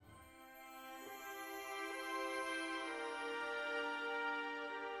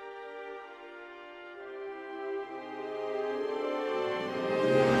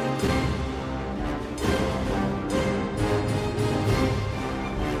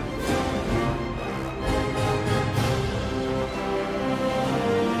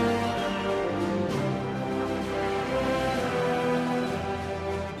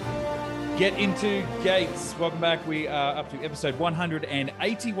Get into Gates. Welcome back. We are up to episode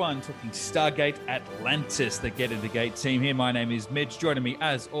 181, talking Stargate Atlantis, the Get into Gate team here. My name is Mitch. Joining me,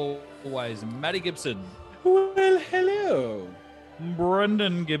 as always, Matty Gibson. Well, hello.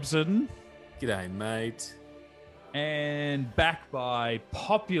 Brendan Gibson. G'day, mate. And back by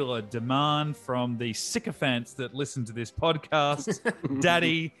popular demand from the sycophants that listen to this podcast,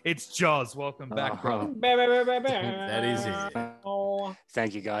 Daddy, it's Joz. Welcome back, brother. That is it. Oh,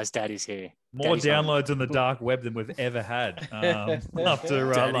 thank you, guys. Daddy's here. More Daddy's downloads on the dark web than we've ever had after last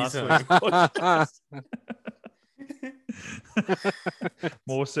Daddy's week's podcast.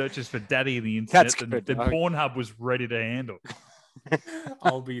 More searches for Daddy in the internet That's than good, than dog. Pornhub was ready to handle.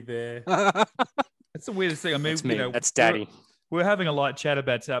 I'll be there. It's the weirdest thing. I mean, That's me. That's we were- Daddy. We were having a light chat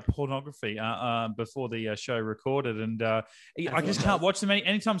about pornography before the show recorded, and I just can't watch them.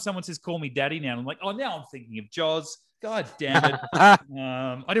 Anytime someone says "call me Daddy" now, I'm like, oh, now I'm thinking of Jaws. God damn it! I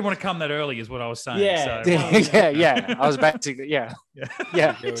didn't want to come that early, is what I was saying. Yeah. So, yeah. I was about to. Yeah.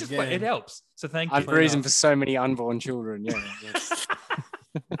 it just it helps. So thank you. I'm the reason for so many unborn children. Yeah. Yes.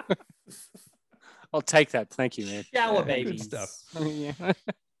 I'll take that. Thank you, man. Yeah, Shower good babies. stuff. Yeah.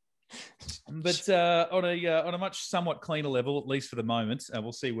 But on a much somewhat cleaner level, at least for the moment,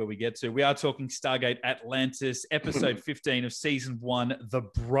 we'll see where we get to. We are talking Stargate Atlantis, episode 15 of season 1, The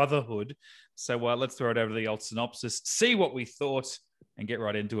Brotherhood. So let's throw it over to the old synopsis, see what we thought, and get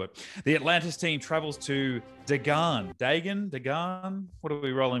right into it. The Atlantis team travels to Dagan. Dagan? What are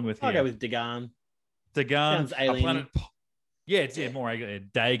we rolling with here? I'll go with Dagan. Dagan, Sounds a alien. planet. Yeah, it's more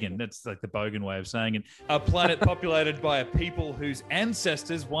Dagan. That's like the Bogan way of saying it. A planet populated by a people whose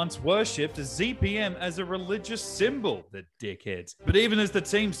ancestors once worshipped a ZPM as a religious symbol. The dickheads. But even as the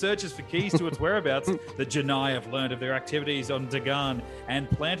team searches for keys to its whereabouts, the Janai have learned of their activities on Dagan and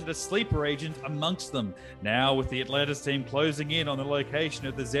planted a sleeper agent amongst them. Now, with the Atlantis team closing in on the location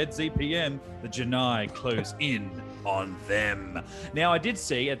of the ZZPM, the Janai close in on them. Now, I did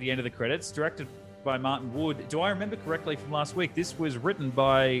see at the end of the credits, directed by Martin Wood. Do I remember correctly from last week? This was written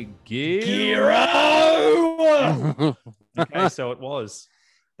by Giro. Okay, so it was.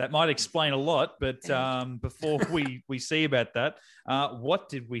 That might explain a lot, but before we see about that, what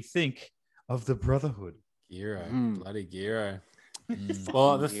did we think of the Brotherhood? Giro. Mm. Bloody Giro.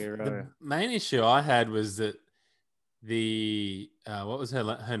 Well, the Giro. main issue I had was that the, what was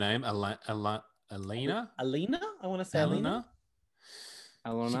her name? Alina? Alina? I want to say Alina. She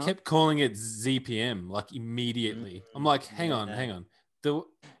Eleanor? kept calling it ZPM, like immediately. I'm like, hang on.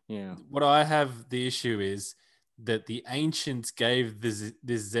 Yeah. What I have the issue is that the ancients gave this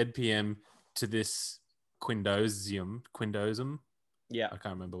ZPM to this Quindosium, Yeah. I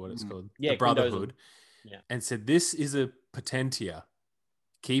can't remember what it's called, Yeah, the Brotherhood, Yeah. and said, this is a potentia,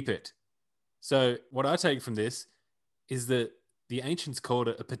 keep it. So what I take from this is that the ancients called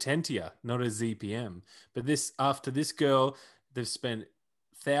it a potentia, not a ZPM. But after this girl, they've spent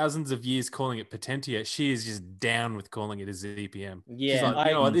thousands of years calling it potentia. She is just down with calling it a ZPM. Yeah, She's like,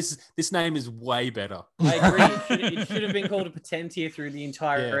 you know what, this name is way better. I agree. It should have been called a Potentia through the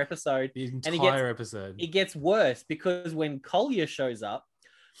entire episode. The And entire episode. It gets worse because when Collier shows up,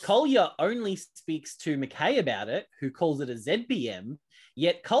 Collier only speaks to McKay about it, who calls it a ZPM,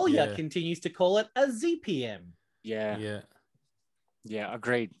 yet Collier Yeah. continues to call it a ZPM. Yeah. Yeah.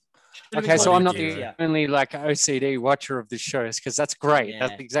 Agreed. Should've Okay, been so called I'm not Potentia. the only like OCD watcher of the shows because that's great. Yeah.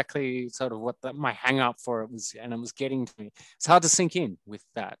 That's exactly sort of what my hang up for it was, and it was getting to me. It's hard to sink in with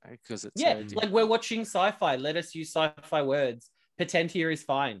that because it's Yeah, like we're watching sci-fi. Let us use sci-fi words. Potentia is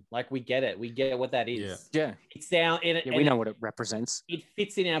fine. Like we get it. We get what that is. yeah, It's down in it. yeah. We know what it represents. It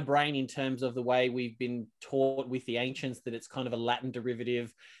fits in our brain in terms of the way we've been taught with the ancients that it's kind of a Latin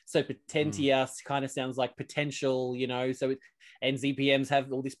derivative. So potentia kind of sounds like potential, and ZPMs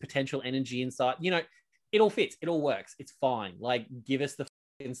have all this potential energy inside. It all fits. It all works. It's fine. Like give us the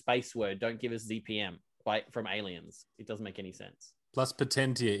fucking space word. Don't give us ZPM from aliens. It doesn't make any sense. Plus,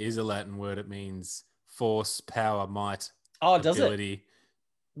 potentia is a Latin word. It means force, power, might, Oh, does it? ability,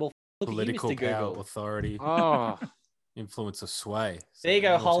 Look at you, political Mr. power, Google. authority, Oh, influence, or sway. So There you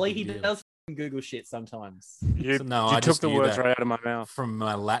go, lots of Holly. big He deal. does Google shit sometimes. you, So, no, you I took just the knew words that right out of my mouth. from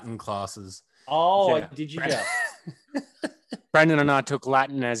my Latin classes. Oh, Yeah. did you just? Brandon and I took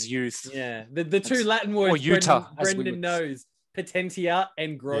Latin as youth. Yeah, the two Latin words or Utah, as we Brendan would- knows: potentia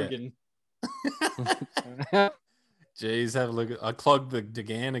and Grogan. Jeez, have a look. I clogged the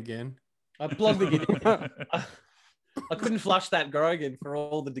Dagan again. I plugged the I couldn't flush that Grogan for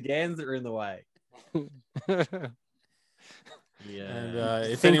all the Degans that are in the way. Yeah. And I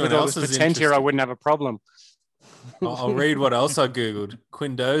if think anyone with all else this is potentia, I interested, wouldn't have a problem. I'll read what else I googled.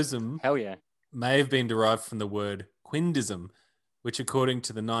 Quindosum Hell yeah. may have been derived from the word quindism, which according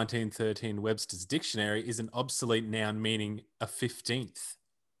to the 1913 Webster's Dictionary is an obsolete noun meaning a 15th.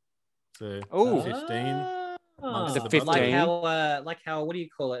 So Oh. 15. amongst The the 15. brothers. Like how what do you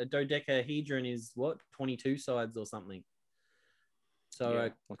call it? A dodecahedron is what, 22 sides or something.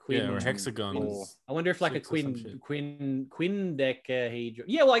 So a quin, or a hexagon. I wonder if like a 6 or some shit. quindecahedron.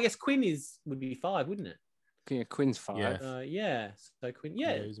 Yeah, well, I guess quin would be 5, wouldn't it? Yeah, quin's 5. Yeah. So quin.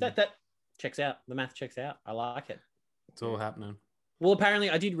 Yeah, that checks out. The math checks out. I like it. It's all happening. Well, apparently,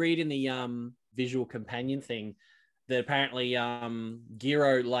 I did read in the visual companion thing that apparently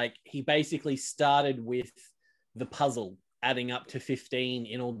Giro, like, he basically started with the puzzle adding up to 15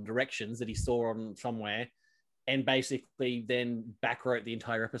 in all directions that he saw on somewhere, and basically then backwrote the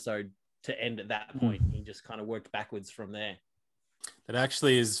entire episode to end at that point. He just kind of worked backwards from there. That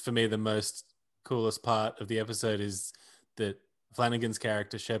actually is, for me, the most coolest part of the episode is that Flanagan's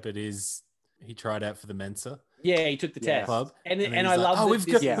character Shepard he tried out for the Mensa. Yeah, he took the test club, and he's I love. Oh, we've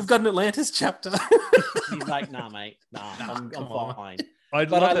got an Atlantis chapter. He's like, nah, mate, I'm fine. I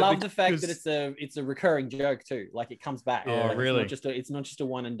love the fact that it's a recurring joke too. Like, it comes back. Oh, like, really? It's not just a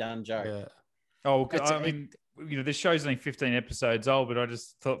one and done joke. Yeah. Oh, I mean, this show's only 15 episodes old, but I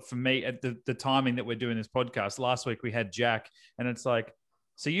just thought, for me, at the timing that we're doing this podcast, last week we had Jack, and it's like,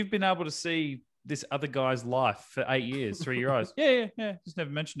 so you've been able to see this other guy's life for 8 years through your eyes. Yeah. Just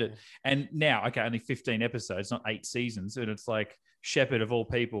never mentioned it. And now, okay, only 15 episodes, not 8 seasons. And it's like, Shepard of all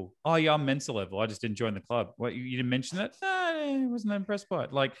people. Oh, yeah, I'm Mensa level. I just didn't join the club. What, you didn't mention that? No, I wasn't impressed by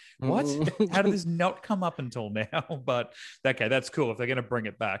it. Like, what? How did this not come up until now? But okay, that's cool. If they're going to bring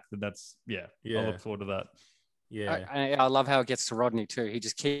it back, then that's, I'll look forward to that. Yeah. I love how it gets to Rodney too. He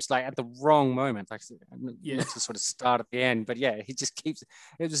just keeps, like, at the wrong moment, like, to sort of start at the end, but he just keeps.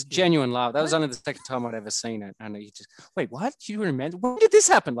 It was genuine love. That was only the second time I'd ever seen it, and he just, wait, what? Do you remember? When did this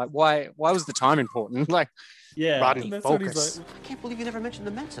happen? Like, why was the time important? Like, Rodney, focus. I can't believe you never mentioned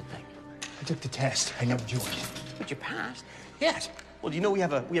the Mensa thing. I took the test. I never joined. But you passed. Yes. Well, do you know we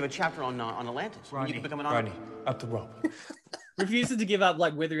have a chapter on Atlantis? You can become an Rodney, up the rope. Refuses to give up,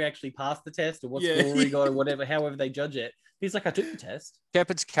 like, whether he actually passed the test or what score he got or whatever, however they judge it. He's like, I took the test.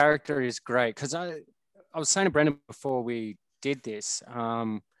 Shepard's character is great, because I was saying to Brendan before we did this,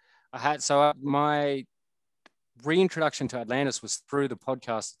 my reintroduction to Atlantis was through the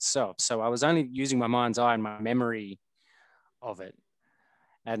podcast itself. So I was only using my mind's eye and my memory of it.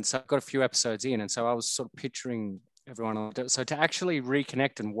 And so I got a few episodes in, and so I was sort of picturing everyone. So to actually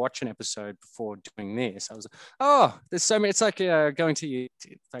reconnect and watch an episode before doing this, I was, there's so many. It's like going to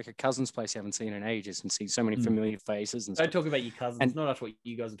like a cousin's place you haven't seen in ages and see so many familiar faces. And don't talk about your cousins. And, not that's what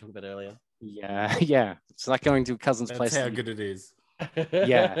you guys were talking about earlier. Yeah. It's like going to a cousin's place. That's how good it is.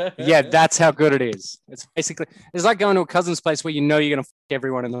 Yeah, that's how good it is. It's basically, it's like going to a cousin's place where you know you're gonna fuck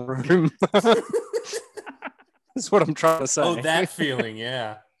everyone in the room. That's what I'm trying to say. Oh, that feeling,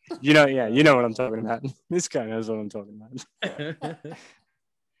 yeah. You know what I'm talking about. This guy knows what I'm talking about.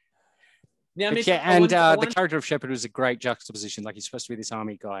 Now, Mitch, the character of Shepard was a great juxtaposition. Like, he's supposed to be this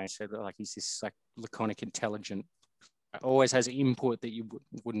army guy, so like he's this like laconic, intelligent, always has input that you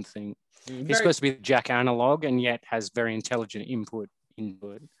wouldn't think. He's supposed to be the Jack analog, and yet has very intelligent input.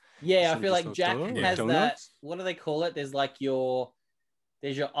 Yeah, I feel like Jack has that. What do they call it?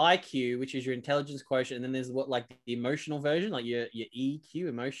 There's your IQ, which is your intelligence quotient, and then there's the emotional version, like your EQ,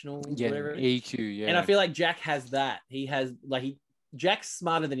 emotional, whatever. EQ, yeah. And I feel like Jack has that. He has Jack's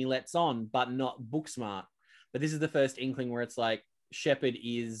smarter than he lets on, but not book smart. But this is the first inkling where it's like Shepard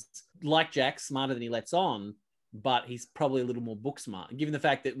is like Jack, smarter than he lets on, but he's probably a little more book smart. Given the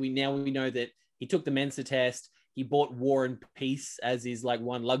fact that we know that he took the Mensa test, he bought War and Peace as his like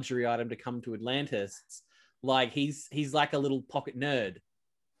one luxury item to come to Atlantis. Like, he's like a little pocket nerd.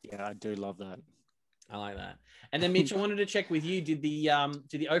 Yeah, I do love that. I like that. And then Mitch, I wanted to check with you. Did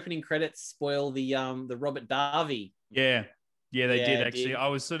the opening credits spoil the Robert Davi? Yeah, they did actually. I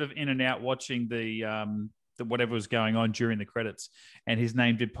was sort of in and out watching the whatever was going on during the credits, and his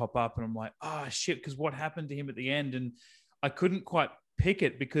name did pop up, and I'm like, oh shit, because what happened to him at the end? And I couldn't quite pick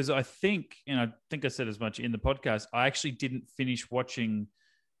it because I think I said as much in the podcast, I actually didn't finish watching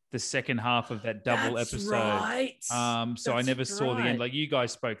the second half of that double episode. Right. So I never saw the end. Like, you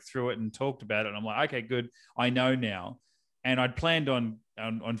guys spoke through it and talked about it, and I'm like, okay, good. I know now. And I'd planned on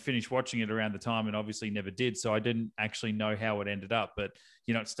finish watching it around the time, and obviously never did. So I didn't actually know how it ended up. But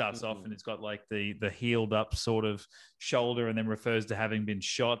it starts off and it's got like the healed up sort of shoulder, and then refers to having been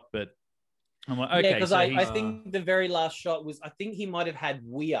shot. But I'm like, okay. Because I think the very last shot was, I think he might have had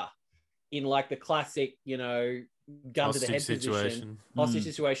Weir in like the classic, gun hostage to the head situation. Hostage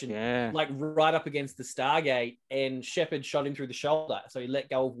situation, like right up against the Stargate, and Shepard shot him through the shoulder, so he let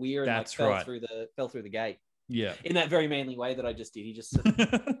go of Weir and fell through the gate. Yeah. in that very manly way that I just did. He just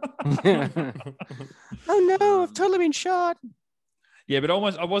Oh no, I've totally been shot. Yeah, but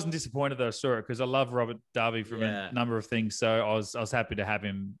I wasn't disappointed that I saw it because I love Robert Darby from Yeah. a number of things. So I was happy to have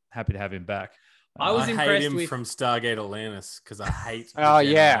him back. I was hate impressed him with from Stargate Atlantis because I hate. Oh, the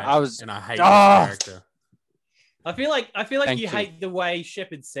yeah, Jedi I was- and I hate Oh! his character. I feel like Thank you you. hate the way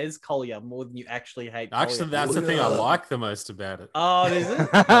Shepard says Collier more than you actually hate Actually, Collier. that's the thing I like the most about it. Oh, is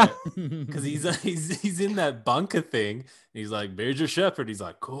it? Because he's in that bunker thing. He's like Major Shepard. He's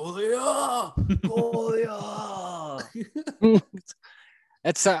like Collier.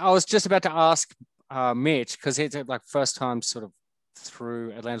 It's. I was just about to ask Mitch because it's like first time sort of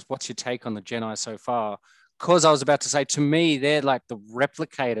through Atlantis. What's your take on the Jedi so far? Because I was about to say, to me, they're like the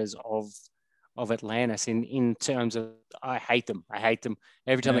replicators of Atlantis in terms of I hate them.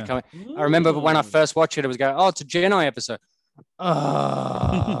 Every time they Yeah. come. I remember when I Ooh. first watched it, it was going, oh, it's a Jedi episode.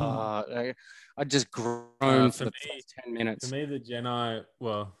 I just groaned for for the me- first 10 minutes. To me, the Jedi,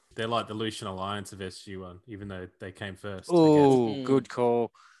 well, they're like the Lucian Alliance of SG-1, even though they came first. I guess. Oh, Mm. good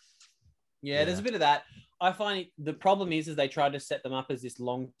call. Yeah, there's Yeah. a bit of that. I find the problem is they tried to set them up as this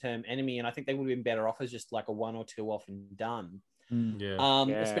long-term enemy, and I think they would have been better off as just like a 1 or 2 off and done. Yeah.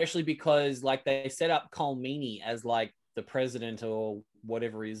 Yeah. Especially because like they set up Col Meany as like the president or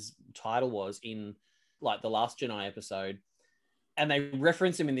whatever his title was in like the last Jedi episode, and they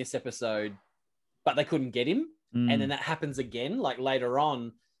reference him in this episode, but they couldn't get him. And then that happens again, like later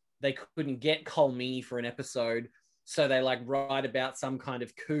on, they couldn't get Col Meany for an episode. So they like write about some kind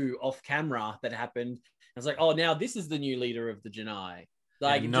of coup off camera that happened. It's like, oh, now this is the new leader of the Jedi.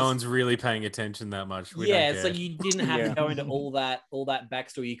 Like And no one's really paying attention that much. We yeah, don't so care. you didn't have Yeah. to go into all that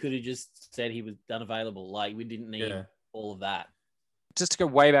backstory. You could have just said he was unavailable. Like we didn't need Yeah. all of that. Just to go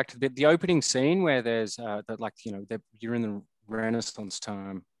way back to the opening scene where there's that, like, you know, you're in the Renaissance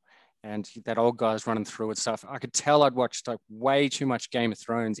time and that old guy's running through and stuff. I could tell I'd watched like way too much Game of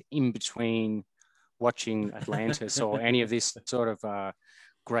Thrones in between watching Atlantis or any of this sort of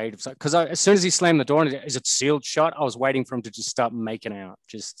grade of stuff. Because as soon as he slammed the door and is it sealed shut, I was waiting for him to just start making out,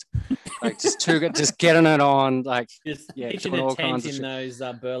 just getting it on, like Just Yeah, pitching doing a all tent kinds of in shit.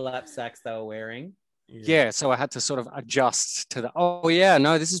 those burlap sacks they were wearing. yeah. So I had to sort of adjust to the. Oh yeah,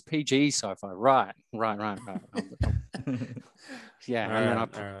 no, this is PG sci-fi, right. Yeah, and then All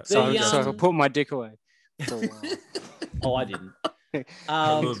right. so I put my dick away. For a while. Oh, I didn't.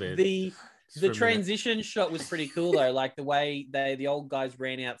 A little bit. The Just for a minute. transition shot was pretty cool though. Like the way the old guys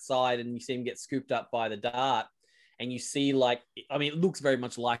ran outside and you see him get scooped up by the dart, and you see like, I mean, it looks very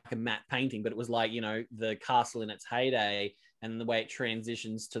much like a matte painting, but it was like, you know, the castle in its heyday, and the way it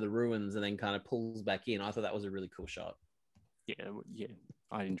transitions to the ruins and then kind of pulls back in. I thought that was a really cool shot. Yeah.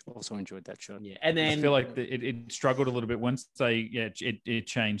 I also enjoyed that shot. Yeah, and then I feel like it struggled a little bit once it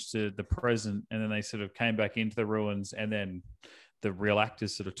changed to the present, and then they sort of came back into the ruins, and then the real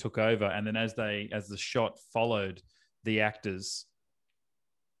actors sort of took over, and then as the shot followed the actors,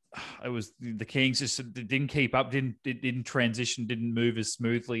 it was the Kings just didn't keep up, didn't transition, didn't move as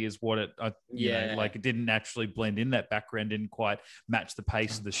smoothly as what it like it didn't naturally blend in. That background didn't quite match the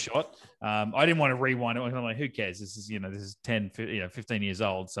pace of the shot. I didn't want to rewind it. I'm like, who cares? This is 10, 15 years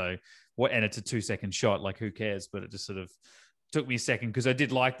old. So what? And it's a 2-second shot. Like, who cares? But it just sort of took me a second because I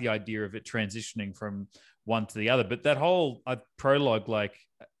did like the idea of it transitioning from one to the other. But that whole prologue, like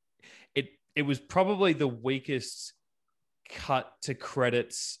it was probably the weakest cut to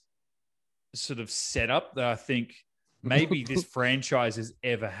credits sort of setup that I think maybe this franchise has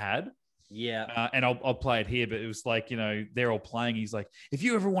ever had. yeah, And I'll play it here, but it was like, they're all playing. He's like, if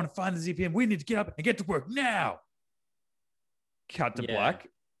you ever want to find the ZPM, we need to get up and get to work now. Cut to Yeah. black.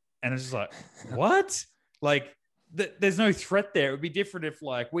 And it's just like, what? Like, there's no threat there. It would be different if,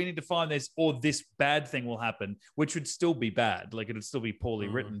 like, we need to find this or this bad thing will happen, which would still be bad. Like, it would still be poorly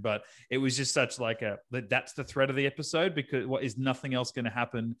written, but it was just such like that's the threat of the episode, because what is nothing else going to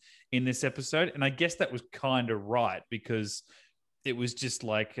happen in this episode? And I guess that was kind of right, because it was just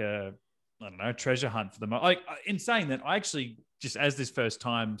like I don't know, treasure hunt for them. In saying that, I actually, just as this first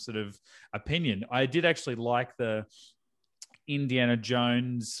time sort of opinion, I did actually like the Indiana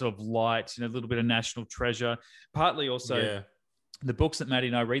Jones sort of light, a little bit of National Treasure, partly also the books that Maddie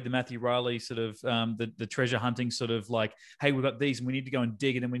and I read, the Matthew Riley sort of the treasure hunting sort of like, hey, we've got these and we need to go and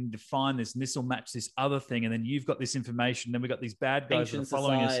dig it and we need to find this and this will match this other thing. And then you've got this information. Then we've got these bad guys that are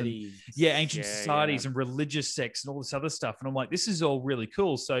following us. And, ancient societies and religious sects and all this other stuff. And I'm like, this is all really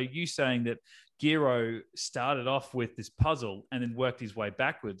cool. So you saying that Giro started off with this puzzle and then worked his way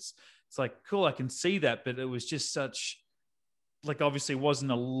backwards. It's like, cool, I can see that. But it was just such, like, obviously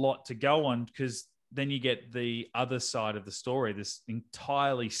wasn't a lot to go on because then you get the other side of the story, this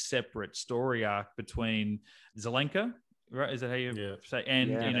entirely separate story arc between Zelenka, right? Is that how you say? And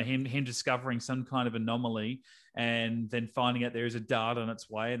you know, him discovering some kind of anomaly, and then finding out there is a dart on its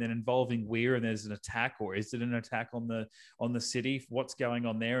way, and then involving Weir, and there's an attack, or is it an attack on the city? What's going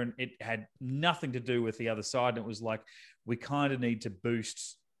on there? And it had nothing to do with the other side. And it was like, we kind of need to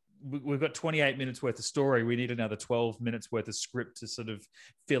boost. We've got 28 minutes worth of story. We need another 12 minutes worth of script to sort of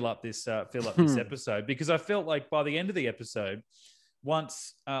fill up this episode, because I felt like by the end of the episode,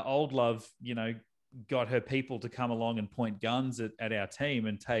 once Old Love, you know, got her people to come along and point guns at our team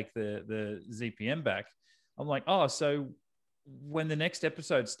and take the ZPM back, I'm like, oh, so when the next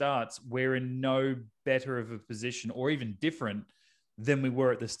episode starts, we're in no better of a position or even different than we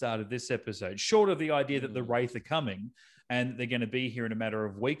were at the start of this episode, short of the idea that the Wraith are coming and they're going to be here in a matter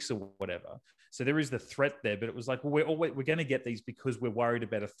of weeks or whatever. So there is the threat there, but it was like, well, we're going to get these because we're worried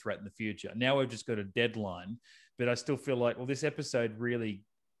about a threat in the future. Now we've just got a deadline, but I still feel like, well, this episode really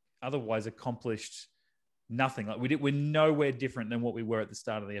otherwise accomplished nothing. Like we're nowhere different than what we were at the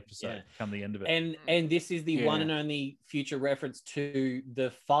start of the episode come the end of it. And this is the one and only future reference to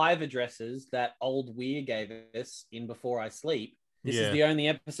the 5 addresses that old Weir gave us in Before I Sleep. This is the only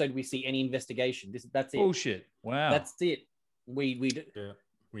episode we see any investigation. That's it. Bullshit. Wow. That's it.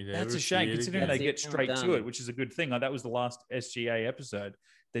 That's a shame, considering they get straight to it, which is a good thing. Like that was the last SGA episode.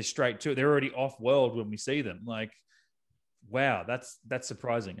 They're straight to it. They're already off world when we see them. Like, wow, that's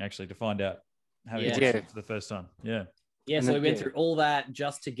surprising actually to find out how it is for the first time. Yeah. Yeah, so we went through all that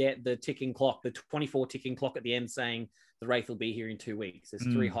just to get the ticking clock, the 24 ticking clock at the end saying the Wraith will be here in 2 weeks. There's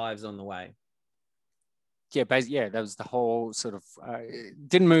 3 hives on the way. Yeah, basically, that was the whole sort of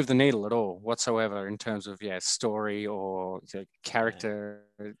didn't move the needle at all whatsoever in terms of story or character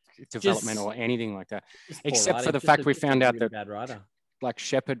development or anything like that, except for the fact we found out that like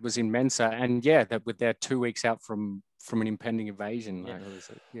Shepard was in Mensa, and that with their 2 weeks out from an impending invasion.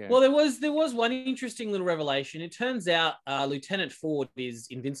 Well, there was one interesting little revelation. It turns out Lieutenant Ford is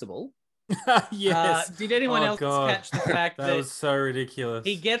invincible. Yes. Did anyone else catch the fact that was so ridiculous?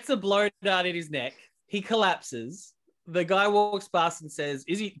 He gets a blow dart in his neck. He collapses. The guy walks past and says,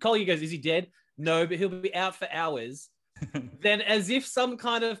 Collier goes, is he dead? No, but he'll be out for hours. Then, as if some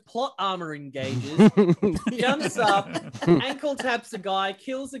kind of plot armor engages, jumps up, ankle taps a guy,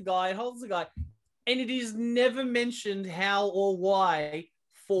 kills a guy, holds a guy. And it is never mentioned how or why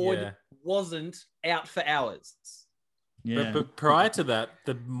Ford wasn't out for hours. Yeah. But prior to that,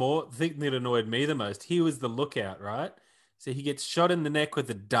 the thing that annoyed me the most, he was the lookout, right? So he gets shot in the neck with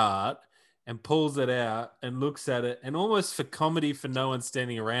a dart and pulls it out and looks at it, and almost for comedy, for no one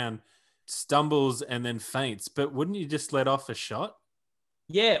standing around, stumbles and then faints. But wouldn't you just let off a shot?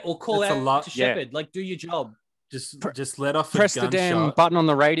 Yeah, or call out to Shepard, like, do your job. Just let off press a gunshot. The damn button on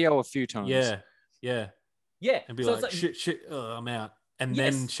the radio a few times. Yeah. And be like, shit, I'm out. And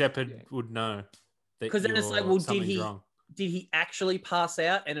then Shepard would know. Because then it's like, well, did he actually pass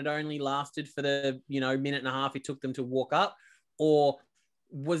out and it only lasted for the minute and a half it took them to walk up? Or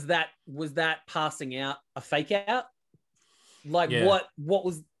was that passing out a fake out? Like what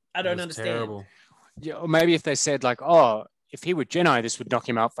was, I don't understand. Terrible. Yeah, or maybe if they said like, oh, if he were Jedi, this would knock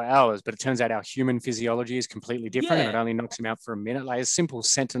him out for hours, but it turns out our human physiology is completely different and it only knocks him out for a minute. Like a simple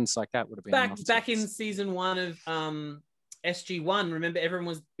sentence like that would have been back in season 1 of SG1. Remember, everyone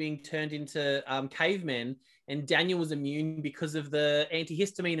was being turned into cavemen, and Daniel was immune because of the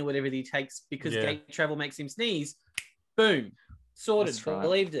antihistamine or whatever that he takes because gate travel makes him sneeze. Boom. Sorted. Right.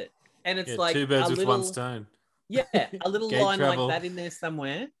 Believed it. And it's like 2 birds with 1 stone. Yeah, a little line travel, like that in there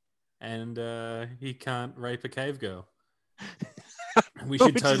somewhere. And he can't rape a cave girl. We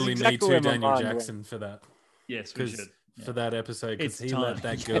should totally need 2 Daniel Jackson for that. Yes, we should. For that episode, because he let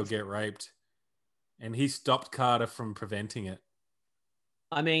that girl get raped. And he stopped Carter from preventing it.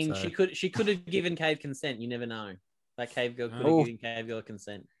 I mean, she could have given Cave consent. You never know. That Cave girl could have given Cave girl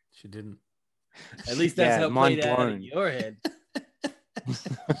consent. She didn't. At least that's how it played out in your head.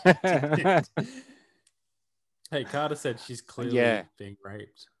 Hey, Carter said she's clearly being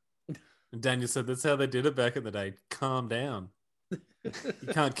raped. And Daniel said that's how they did it back in the day. Calm down.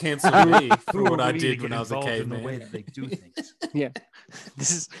 You can't cancel me for what I did when I was a caveman. The way that they do things. Yeah,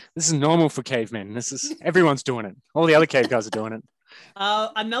 this is normal for cavemen. Everyone's doing it. All the other cave guys are doing it.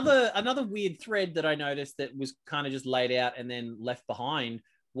 Another weird thread that I noticed that was kind of just laid out and then left behind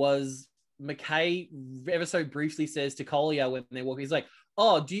was McKay ever so briefly says to Collier when they're walking, he's like,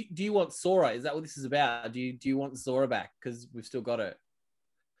 "Oh, do you want Sora? Is that what this is about? Do you want Sora back? Because we've still got her."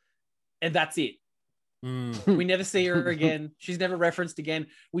 And that's it. We never see her again. She's never referenced again.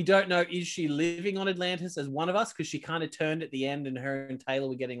 We don't know, is she living on Atlantis as one of us? Because she kind of turned at the end and her and Taylor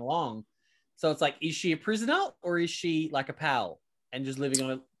were getting along. So it's like, is she a prisoner or is she like a pal and just living on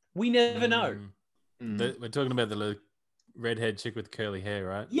it? We never know. We're talking about the redhead chick with curly hair,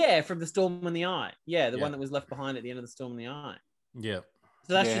 right? Yeah, from The Storm in the Eye. Yeah, the Yeah. one that was left behind at the end of The Storm in the Eye. Yeah.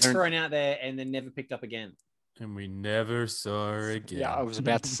 So that's Yeah, just and- thrown out there and then never picked up again. And we never saw her again. Yeah, I was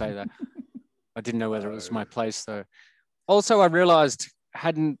about to say that. I didn't know whether it was my place though. Also, I realized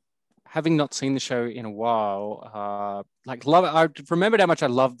having not seen the show in a while, I remembered how much I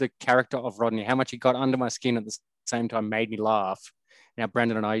loved the character of Rodney, how much he got under my skin at the same time made me laugh. Now,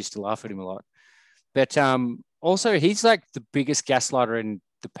 Brandon and I used to laugh at him a lot. But also, he's like the biggest gaslighter in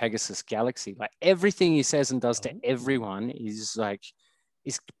the Pegasus galaxy. Like everything he says and does to everyone is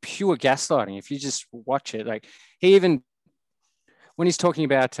pure gaslighting. If you just watch it, like he even, when he's talking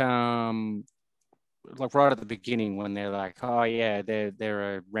about like right at the beginning when they're like, oh yeah,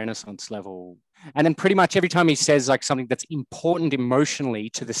 they're a Renaissance level, and then pretty much every time he says like something that's important emotionally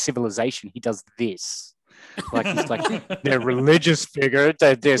to the civilization, he does this. Like he's like they're religious figure,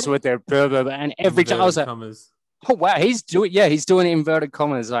 they're this with their blah, blah, blah. And every time I was like, oh wow, he's doing inverted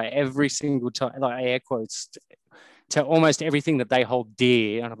commas like every single time, like air quotes to almost everything that they hold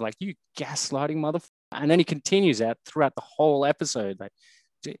dear. And I'm like, you gaslighting motherfucker. And then he continues that throughout the whole episode, like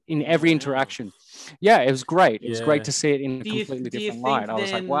in every interaction. Yeah, it was great. It was great to see it in a completely different light. I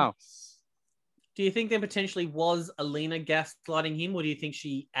was like, wow. Do you think there potentially was Alina gaslighting him, or do you think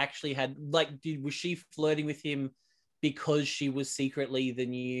she actually had, like, was she flirting with him because she was secretly the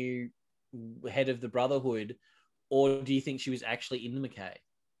new head of the Brotherhood, or do you think she was actually in the McKay?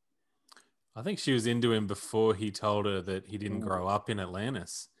 I think she was into him before he told her that he didn't grow up in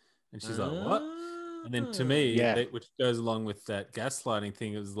Atlantis. And she's like, what? And then to me, which goes along with that gaslighting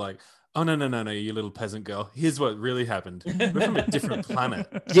thing, it was like, oh, no, you little peasant girl. Here's what really happened. We're from a different planet.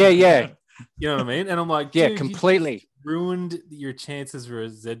 Yeah. You know what I mean? And I'm like, yeah, completely. You ruined your chances for a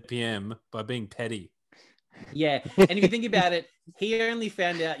ZPM by being petty. Yeah. And if you think about it, he only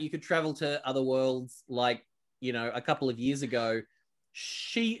found out you could travel to other worlds like, a couple of years ago.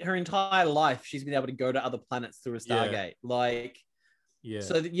 Her entire life, she's been able to go to other planets through a Stargate.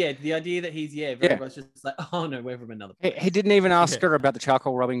 So the idea that he's very much just like, oh no, we're from another place. He didn't even ask her about the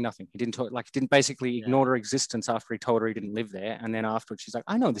charcoal robbing, nothing. He didn't talk, he didn't basically ignore her existence after he told her he didn't live there. And then afterwards she's like,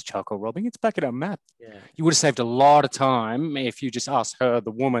 I know this charcoal robbing, it's back at our map. Yeah. You would have saved a lot of time if you just asked her,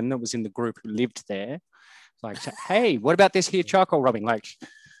 the woman that was in the group who lived there, like, hey, what about this here charcoal robbing? Like,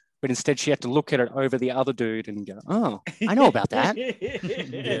 but instead she had to look at it over the other dude and go, oh, I know about that.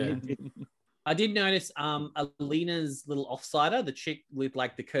 I did notice Alina's little offsider, the chick with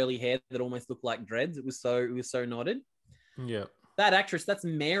like the curly hair that almost looked like dreads. It was so nodded. Yeah. That actress, that's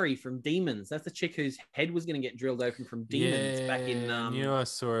Mary from Demons. That's the chick whose head was going to get drilled open from Demons back in I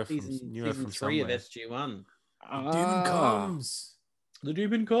saw her season 3 of SG1. The demon comes. The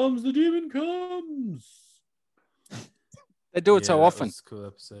demon comes. The demon comes. They do it so often. That was a cool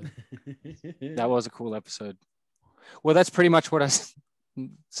episode. That was a cool episode. Well, that's pretty much what I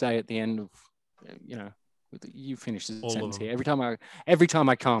say at the end of, you finish the sentence here. Every time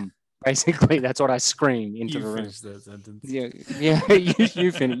I come, basically, that's what I scream into the room. Finish that sentence. Yeah,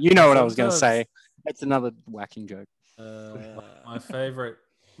 you finish. You know what I was going to say. That's another whacking joke. My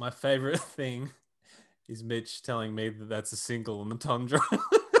favorite thing is Mitch telling me that that's a single on the Tundra.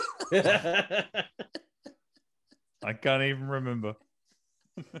 I can't even remember.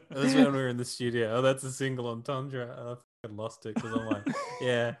 That was when we were in the studio. Oh, that's a single on Tundra. I fucking lost it because I'm like,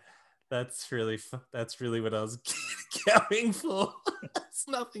 yeah, that's really what I was going for. It's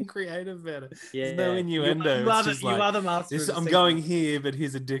nothing creative about it. There's no innuendo. You are the master. I'm going here, but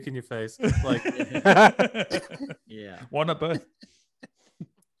here's a dick in your face. Like, yeah. Why not both?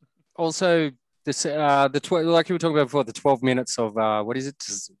 Also, this like you were talking about before, the 12 minutes of what is it?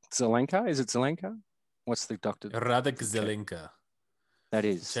 Zelenka? Is it Zelenka? What's the doctor? Radek Zelenka. That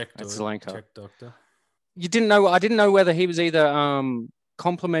is. That's Zelenka. Czech doctor. I didn't know whether he was either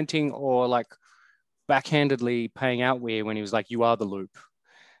complimenting or like backhandedly paying out Weir when he was like, "You are the loop."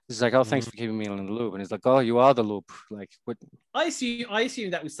 He's like, "Oh, thanks for keeping me in the loop," and he's like, "Oh, you are the loop." Like, what? I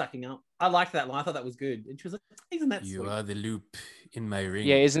assume that was sucking up. I liked that line. I thought that was good. And she was like, "Isn't that You sweet?" are the loop in my ring.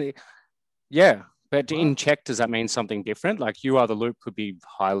 Yeah, isn't it? Yeah, but in Czech, does that mean something different? Like, "You are the loop" could be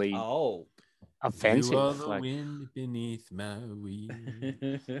highly offensive. You are the like, wind beneath my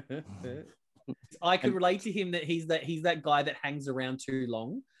wings. I could relate to him that he's that guy that hangs around too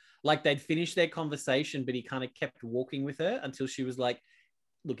long. Like they'd finished their conversation, but he kind of kept walking with her until she was like,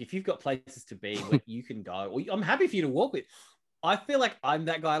 "Look, if you've got places to be, like, you can go. Or I'm happy for you to walk with." I feel like I'm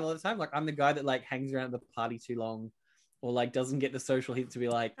that guy a lot of the time. Like I'm the guy that like hangs around the party too long, or like doesn't get the social hit to be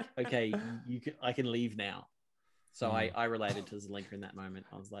like, "Okay, I can leave now." So I related to Zelenka in that moment.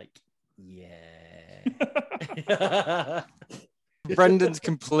 I was like, Yeah. Brendan's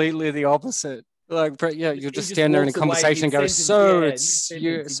completely the opposite. Like, yeah, you'll just just stand there in a walks away conversation and go, mid-sentence, so yeah, it's mid-sentence,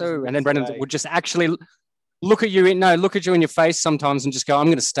 you, he just so, and then walks Brendan away. would just actually look at you in your face sometimes and just go, I'm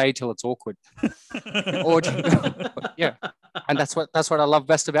going to stay till it's awkward. Or yeah, and that's what I love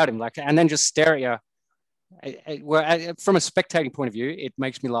best about him. Like, and then just stare at you. From a spectating point of view, it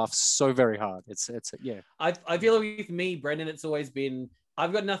makes me laugh so very hard. It's yeah. I feel like with me, Brendan, it's always been,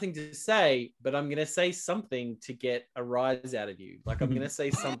 I've got nothing to say, but I'm gonna say something to get a rise out of you. Like I'm gonna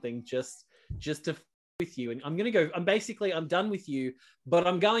say something just to with you, and I'm done with you, but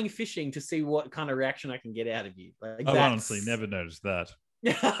I'm going fishing to see what kind of reaction I can get out of you. Like, I've honestly never noticed that.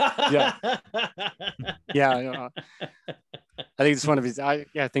 Yeah. Yeah. I think it's one of his. I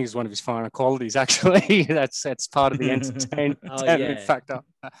think it's one of his finer qualities. Actually, that's part of the entertainment factor.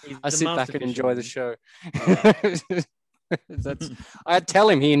 I sit back and enjoy the show. I tell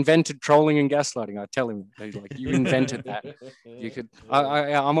him he invented trolling and gaslighting. I tell him, like, you invented that. You could.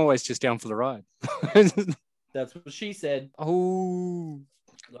 I'm always just down for the ride. That's what she said. Oh,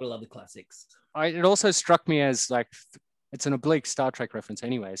 Gotta love the classics. It also struck me as like it's an oblique Star Trek reference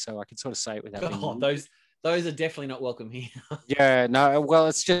anyway, so I could sort of say it without being. Those are definitely not welcome here. Yeah, no. Well,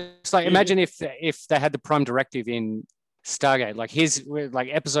 it's just like imagine if they had the Prime Directive in Stargate, like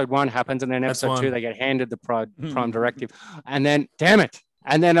episode 1 happens, and then episode 2 they get handed the Prime Directive, and then damn it,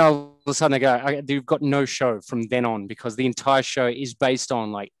 and then all of a sudden they go, you've got no show from then on because the entire show is based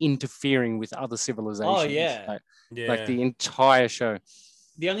on like interfering with other civilizations. Oh yeah, like the entire show.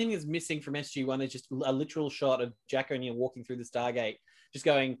 The only thing that's missing from SG1 is just a literal shot of Jack O'Neill walking through the Stargate, just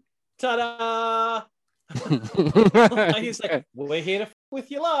going, ta-da! He's like, we're here to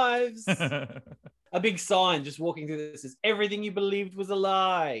with your lives. A big sign just walking through this is everything you believed was a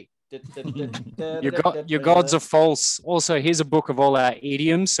lie. Your gods are false. Also, here's a book of all our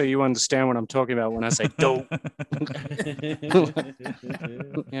idioms, so you understand what I'm talking about when I say dope.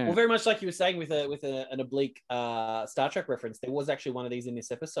 Yeah. Well, very much like you were saying with an oblique Star Trek reference, there was actually one of these in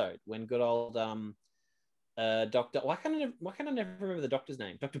this episode when good old Doctor. Why can I never remember the doctor's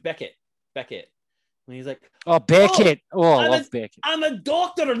name? Dr. Beckett. When he's like, oh, Beckett. I love Beckett. I'm a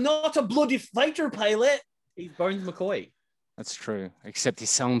doctor, not a bloody fighter pilot. He's Bones McCoy. That's true, except he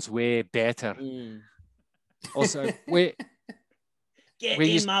sounds way better. Also, we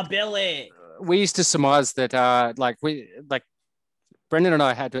in my belly. We used to surmise that, Brendan and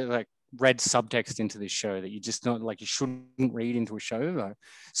I had read subtext into this show that you just not you shouldn't read into a show.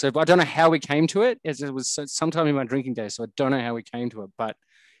 So I don't know how we came to it. It was sometime in my drinking days, so I don't know how we came to it. But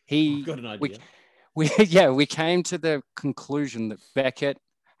I've got an idea. We came to the conclusion that Beckett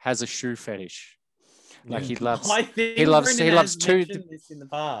has a shoe fetish. Like he loves two. This in the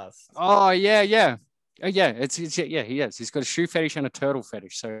past. Oh yeah. He has. He's got a shoe fetish and a turtle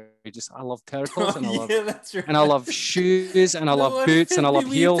fetish. So I love turtles and I love shoes and I love boots and I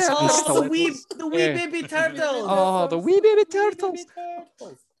love heels and stilettos. The wee baby turtles. Oh, the wee baby turtles.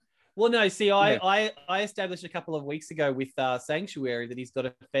 Well, no. See, I established a couple of weeks ago with Sanctuary that he's got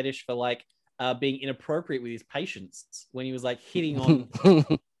a fetish for being inappropriate with his patients when he was hitting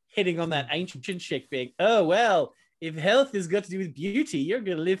on that ancient chick being, oh, well, if health has got to do with beauty, you're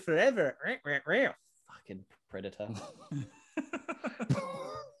going to live forever. Fucking predator.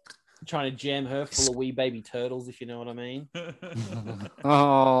 Trying to jam her full of wee baby turtles, if you know what I mean.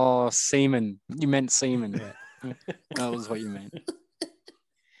 Oh, semen. You meant semen. That was what you meant.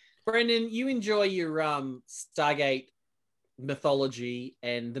 Brendan, you enjoy your Stargate mythology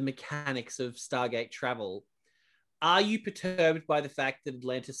and the mechanics of Stargate travel. Are you perturbed by the fact that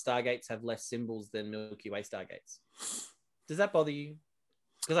Atlantis Stargates have less symbols than Milky Way Stargates? Does that bother you?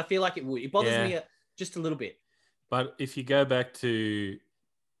 Because I feel like it would. It bothers me just a little bit. But if you go back to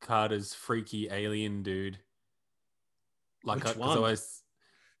Carter's freaky alien dude, Which one? Always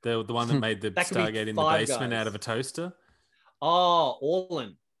the one that made the Stargate in the basement out of a toaster. Oh,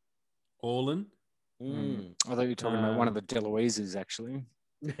 Orlin. Orlin? I thought you were talking about one of the DeLuises, actually.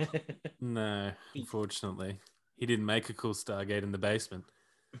 No, unfortunately. He didn't make a cool Stargate in the basement.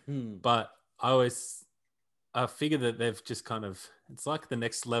 But I figure that they've just it's like the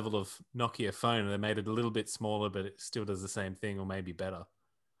next level of Nokia phone. They made it a little bit smaller, but it still does the same thing or maybe better.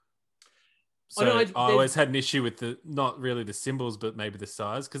 So I always had an issue with not really the symbols, but maybe the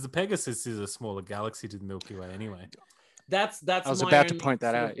size, because the Pegasus is a smaller galaxy to the Milky Way anyway. That's I was about to point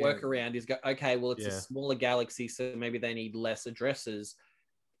that out. Workaround is okay. Well, it's a smaller galaxy, so maybe they need less addresses.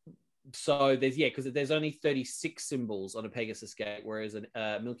 So because there's only 36 symbols on a Pegasus gate, whereas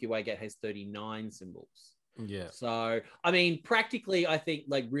a Milky Way gate has 39 symbols. Yeah. So I mean, practically, I think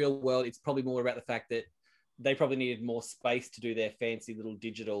real world, it's probably more about the fact that they probably needed more space to do their fancy little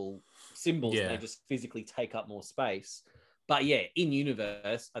digital symbols. Yeah. And they just physically take up more space. But yeah, in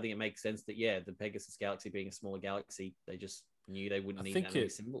universe, I think it makes sense that the Pegasus Galaxy being a smaller galaxy, they just knew they wouldn't need that many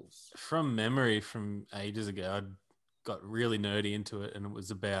symbols. From memory, from ages ago, I got really nerdy into it, and it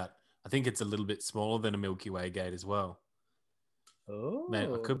was about. I think it's a little bit smaller than a Milky Way gate as well. Oh,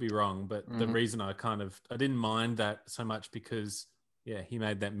 Man, I could be wrong, but the reason I didn't mind that so much because he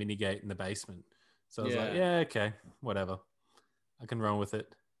made that mini gate in the basement. So I was like, okay, whatever. I can run with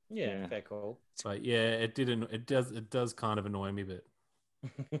it. Yeah, fair call. But it does kind of annoy me, but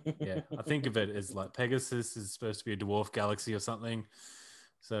I think of it as like Pegasus is supposed to be a dwarf galaxy or something.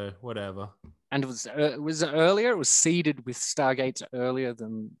 So whatever. And it was earlier. It was seeded with stargates earlier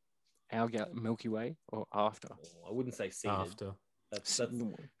than our Milky Way, or after. I wouldn't say seeded. After. That's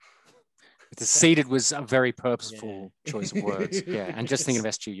The seeded was a very purposeful choice of words. Yeah, and just thinking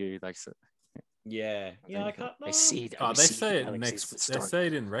of SGU, like so. Yeah, I can't. They seed. Oh, they say it galaxies next. with They stargates. say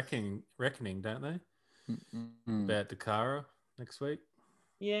it in Reckoning, don't they? About Dakara next week.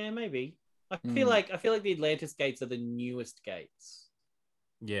 Yeah, maybe. I feel like the Atlantis gates are the newest gates.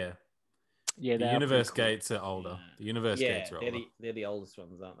 Yeah. Yeah, The universe gates are older. Yeah. The universe gates are older. They're the oldest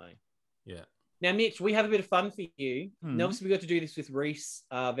ones, aren't they? Yeah. Now, Mitch, we have a bit of fun for you. Now, obviously, we got to do this with Reese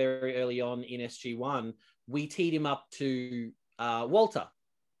very early on in SG1. We teed him up to Walter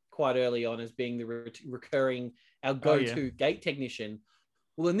quite early on as being the recurring, our go-to gate technician.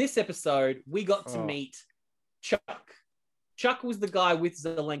 Well, in this episode, we got to meet Chuck. Chuck was the guy with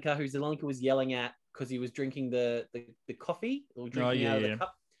Zelenka, who Zelenka was yelling at because he was drinking the coffee or drinking out of the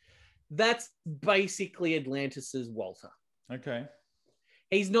cup. That's basically Atlantis's Walter. Okay.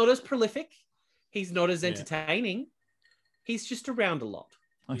 He's not as prolific. He's not as entertaining. He's just around a lot.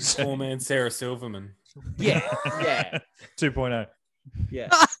 He's poor man Sarah Silverman. Yeah. 2.0. Yeah.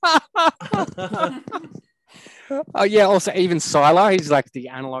 Oh yeah. Also, even Sylar, he's like the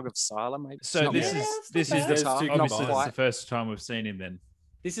analog of Sylar, maybe. So this is obviously the first time we've seen him. Then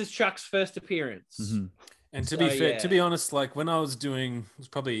this is Chuck's first appearance. Mm-hmm. And to be fair, to be honest, like when I was doing, it was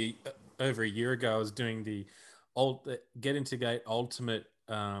probably over a year ago, I was doing the Get Into Gate Ultimate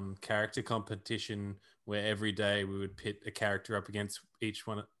character competition, where every day we would pit a character up against each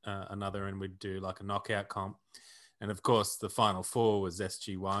one another, and we'd do like a knockout comp. And of course, the final four was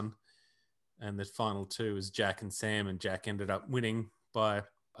SG1, and the final two was Jack and Sam, and Jack ended up winning by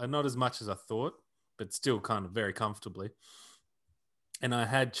not as much as I thought, but still kind of very comfortably. And I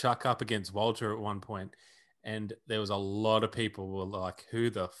had Chuck up against Walter at one point, and there was a lot of people who were like, "Who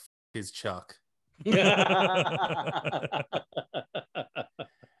the is Chuck?"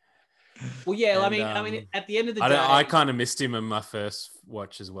 Well, yeah. And, I mean, at the end of the day, I kind of missed him in my first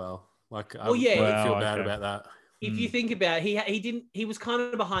watch as well. Like, I would feel bad about that. If you think about it, he was kind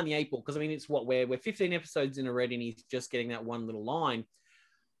of behind the eight ball, because I mean, it's we're 15 episodes in already, and he's just getting that one little line.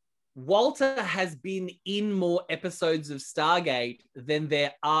 Walter has been in more episodes of Stargate than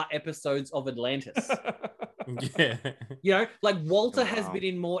there are episodes of Atlantis. Yeah. You know, like Walter has been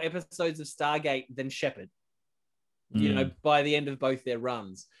in more episodes of Stargate than Shepard, you know, by the end of both their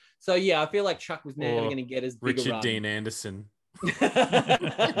runs. So, yeah, I feel like Chuck was never going to get as big a Richard run. Dean Anderson.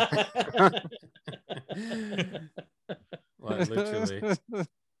 Like, literally.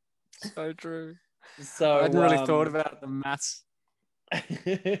 So true. So I hadn't really thought about the maths.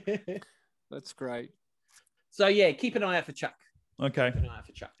 That's great. So, yeah, keep an eye out for Chuck. Okay. Keep an eye out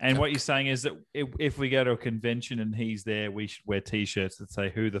for Chuck. And what you're saying is that if we go to a convention and he's there, we should wear T-shirts that say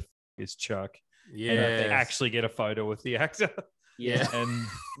 "Who the is Chuck?" Yeah. And actually get a photo with the actor. Yeah, and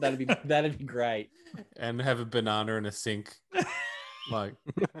that'd be great. And have a banana in a sink, like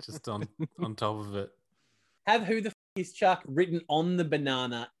just on top of it. Have "Who the is Chuck" written on the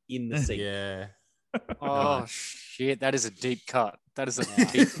banana in the sink. Yeah. Oh shit, that is a deep cut. That is a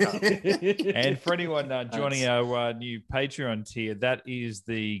deep cut. And for anyone joining our new Patreon tier, that is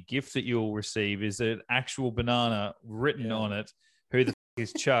the gift that you'll receive, is an actual banana written on it. Who the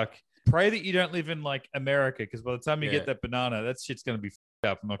is Chuck? Pray that you don't live in like America, because by the time you get that banana, that shit's going to be f***ed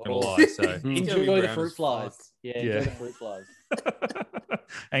up. I'm not going to lie. So enjoy the fruit flies. Yeah, enjoy the fruit flies.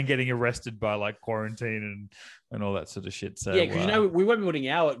 And getting arrested by like quarantine and all that sort of shit. So yeah, because you know we won't be putting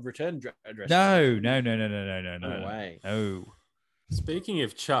our return address. No way. No. Speaking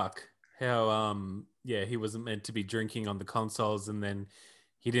of Chuck, how he wasn't meant to be drinking on the consoles, and then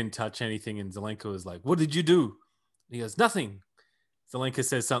he didn't touch anything, and Zelenka was like, "What did you do?" And he goes, "Nothing." Zelenka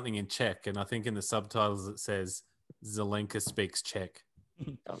says something in Czech, and I think in the subtitles it says Zelenka speaks Czech.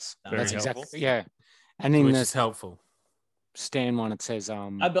 That's Very exactly helpful. yeah. And in Which the is helpful. Stan one, it says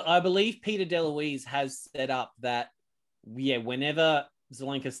I believe Peter DeLuise has set up that whenever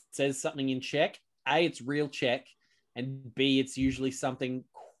Zelenka says something in Czech, A, it's real Czech, and B, it's usually something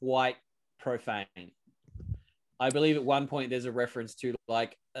quite profane. I believe at one point there's a reference to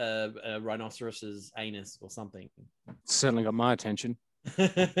like a rhinoceros's anus or something. Certainly got my attention. So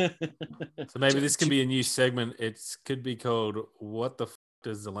maybe this can be a new segment. It could be called "What the f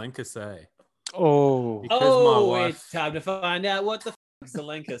does Zelenka say?" Oh, Because my wife. It's time to find out what the f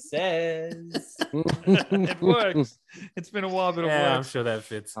Zelenka says. It works. It's been a while, but it Yeah, I'm works. sure that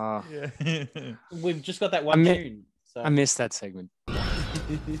fits. Yeah. We've just got that one tune. So. I missed that segment.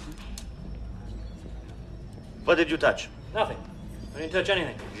 What did you touch? Nothing. I didn't touch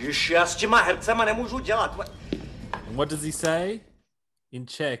anything. S těma hercema nemůžu dělat. And what does he say? In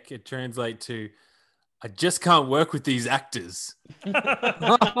Czech, it translates to, "I just can't work with these actors."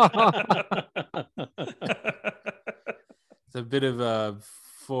 It's a bit of a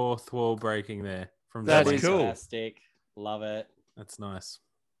fourth wall breaking there from That Zelenka. is cool. Fantastic. Love it. That's nice.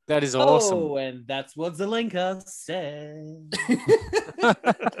 That is awesome. Oh, and that's what Zelenka said.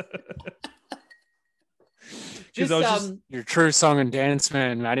 Just, You're a true song and dance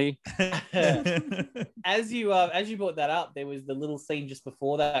man, Matty. as you brought that up, there was the little scene just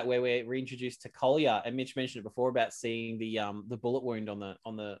before that where we're reintroduced to Collier, and Mitch mentioned it before about seeing the bullet wound on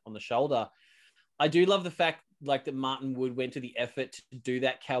the shoulder. I do love the fact like that Martin Wood went to the effort to do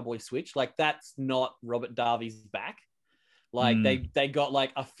that cowboy switch. Like that's not Robert Darby's back. Like they got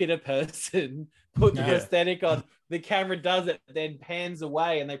like a fitter person, put the prosthetic on. The camera does it, then pans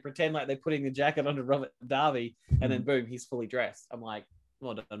away, and they pretend like they're putting the jacket onto Robert Darby, and then boom, he's fully dressed. I'm like,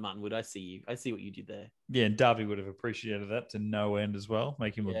 well done, Martin Wood. I see you. I see what you did there. Yeah, and Darby would have appreciated that to no end as well,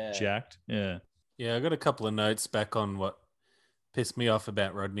 make him look jacked. Yeah. Yeah, I got a couple of notes back on what pissed me off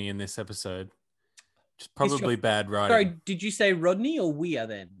about Rodney in this episode. Just probably bad writing. Sorry, did you say Rodney or Weir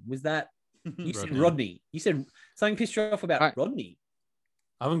then? Was that you said Rodney? You said something pissed you off about Rodney.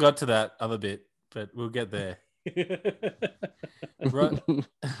 I haven't got to that other bit, but we'll get there. right,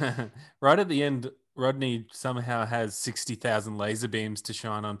 right at the end, Rodney somehow has 60,000 laser beams to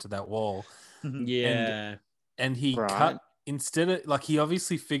shine onto that wall. Yeah. And he cut, instead of, like, he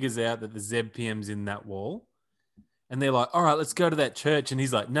obviously figures out that the ZPM's in that wall. And they're like, all right, let's go to that church. And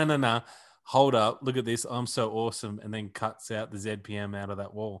he's like, no, hold up, look at this, I'm so awesome. And then cuts out the ZPM out of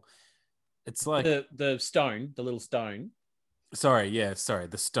that wall. It's like the stone, the little stone. Sorry, the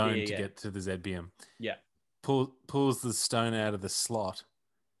stone to yeah. get to the ZBM. Yeah. Pulls the stone out of the slot.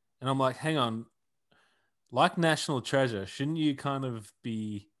 And I'm like, hang on. Like National Treasure, shouldn't you kind of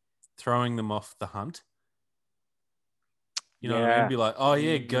be throwing them off the hunt? You know what I mean? Be like, oh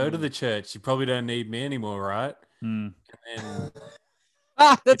yeah, go to the church. You probably don't need me anymore, right? And then,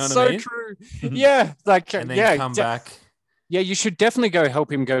 that's so true. Yeah. Like, and then come back. Yeah, you should definitely go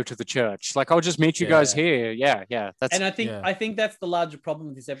help him go to the church. Like, I'll just meet you guys here. Yeah. That's, and I think that's the larger problem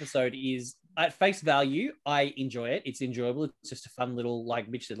with this episode is at face value, I enjoy it. It's enjoyable. It's just a fun little, like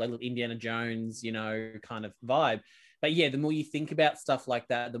Mitch said, like little Indiana Jones, you know, kind of vibe. But yeah, the more you think about stuff like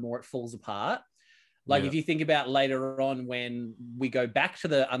that, the more it falls apart. Like if you think about later on when we go back to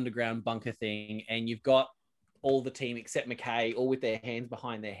the underground bunker thing and you've got all the team except McKay all with their hands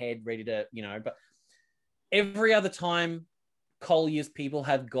behind their head ready to, you know, but every other time Collier's people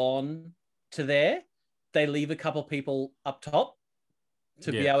have gone to there, they leave a couple people up top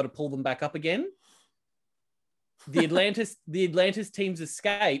to be able to pull them back up again. The Atlantis team's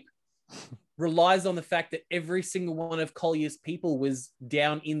escape relies on the fact that every single one of Collier's people was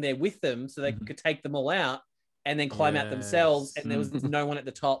down in there with them so they could take them all out and then climb out themselves, and there was no one at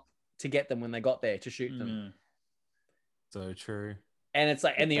the top to get them when they got there to shoot them. So true. And it's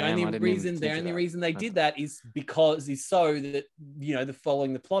like, and the only reason they did that is so that, you know,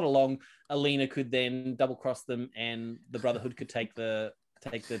 following the plot along, Alina could then double cross them and the Brotherhood could take the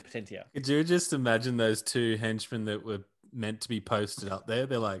Potentia. Could you just imagine those two henchmen that were meant to be posted up there?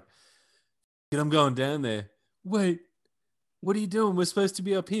 They're like, I'm going down there. Wait, what are you doing? We're supposed to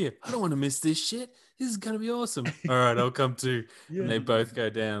be up here. I don't want to miss this shit. This is going to be awesome. All right, I'll come too. And they both go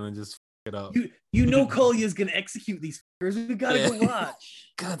down and just it up. You know Collier's gonna execute these fuckers. We gotta go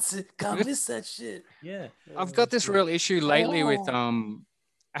watch. Can't miss that shit. Yeah. I've got this real issue lately with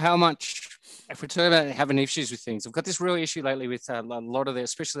how much, if we're talking about having issues with things, I've got this real issue lately with a lot of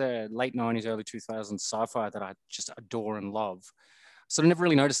especially the late 90s, early 2000s sci-fi that I just adore and love. So I never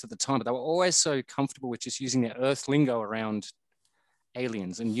really noticed at the time, but they were always so comfortable with just using their Earth lingo around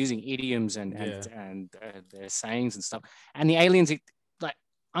aliens and using idioms and their sayings and stuff. And the aliens,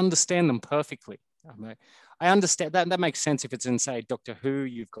 understand them perfectly. I understand that makes sense if it's in, say, Doctor Who.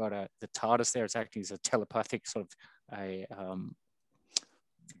 You've got the TARDIS there. It's acting as a telepathic sort of a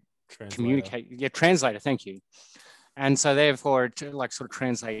translator. Thank you. And so therefore it like sort of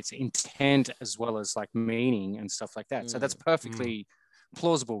translates intent as well as like meaning and stuff like that. So that's perfectly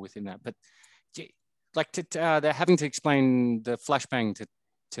plausible within that. But like they're having to explain the flashbang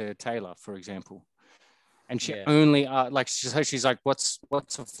to Taylor, for example. And she only like she's like, what's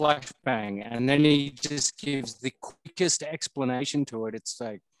a flashbang? And then he just gives the quickest explanation to it. It's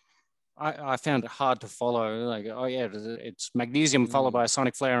like I found it hard to follow. Like, oh yeah, it's magnesium followed by a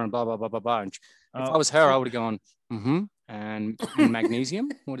sonic flare and blah blah blah blah blah. And if I was her, I would have gone, and magnesium.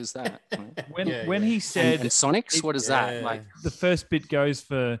 What is that? When he said and sonics, what is that? Like the first bit goes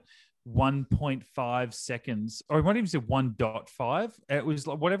for 1.5 seconds, or he might even say 1.5. It was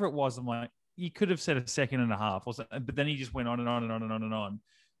like whatever it was. I'm like, you could have said a second and a half or something, but then he just went on and on and on and on and on.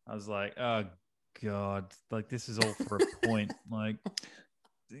 I was like, oh God, like this is all for a point. Like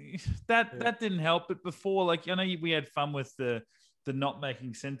that didn't help. But before, like, I know we had fun with the not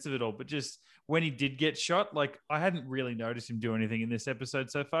making sense of it all, but just when he did get shot, like I hadn't really noticed him do anything in this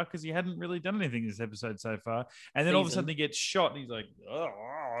episode so far because he hadn't really done anything in this episode so far. And then all of a sudden he gets shot and he's like,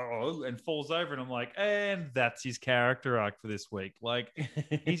 oh, and falls over. And I'm like, and that's his character arc for this week. Like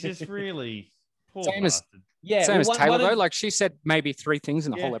he's just really poor bastard. Same as Taylor though. Like she said maybe 3 things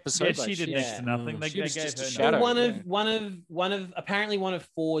in the whole episode. Yeah, she did next to nothing. They gave just her a shadow. One of apparently one of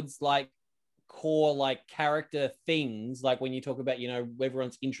Ford's like core like character things, like when you talk about, you know,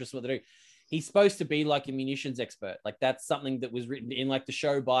 everyone's interest in what they do, he's supposed to be like a munitions expert. Like that's something that was written in like the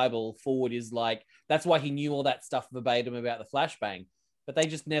show Bible. Ford is like, that's why he knew all that stuff verbatim about the flashbang, but they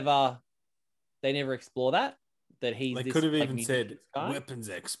just never explore that he's they this, could have like, even said guy. weapons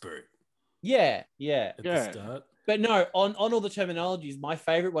expert At the start. But no, on all the terminologies, my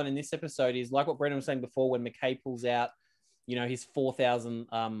favorite one in this episode is like what Brendan was saying before when McKay pulls out, you know, his 4,000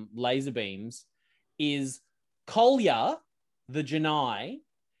 laser beams, is Kolya, the Janai,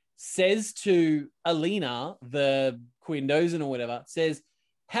 says to Alina, the Quindozan or whatever, says,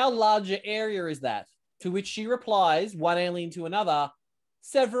 how large an area is that? To which she replies, one alien to another,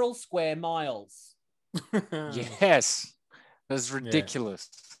 several square miles. Yes. That's ridiculous.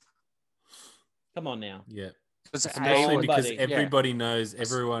 Come on now. Yeah. Especially because everybody knows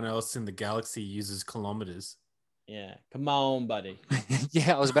everyone else in the galaxy uses kilometers. Yeah, come on, buddy.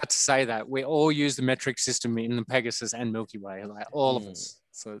 Yeah, I was about to say that. We all use the metric system in the Pegasus and Milky Way, like all of us.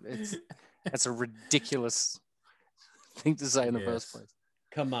 So that's a ridiculous thing to say in the first place.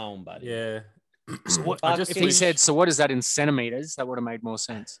 Come on, buddy. Yeah. So if he said, so what is that in centimeters? That would have made more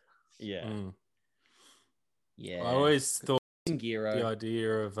sense. Yeah. Yeah. I always thought Giro. the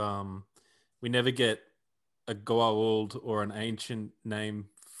idea of we never get a Goa'uld or an ancient name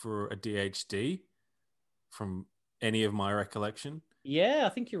for a DHD from any of my recollection. Yeah, I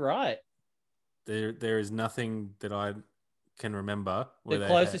think you're right. There is nothing that I can remember. The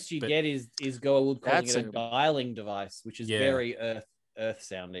closest you get is Goa'uld calling it a dialing device, which is very Earth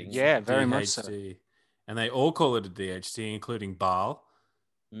sounding. Yeah, very much so. And they all call it a DHD, including Baal.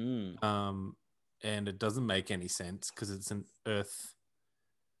 Mm. And it doesn't make any sense because it's an Earth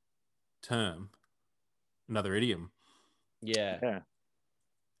term, another idiom. Yeah.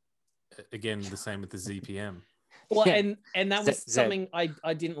 Again, the same with the ZPM. Well, and that was something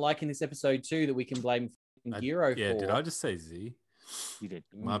I didn't like in this episode too, that we can blame Giro for. Yeah, did I just say Z? You did.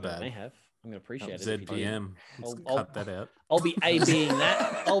 My bad. I may have. I'm going to appreciate it. ZPM. I'll cut that out. I'll be A-Bing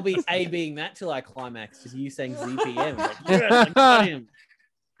that. I'll be A-Bing that till I climax. Just you saying ZPM. Like, yes, I got him.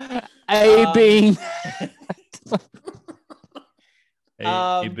 A-Bing.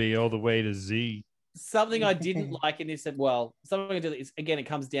 A-B all the way to Z. Something I didn't like in this, something I did is, again, it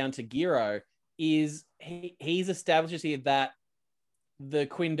comes down to Giro, is he's establishes here that the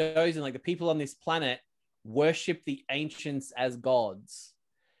Quindozan, like the people on this planet, worship the ancients as gods.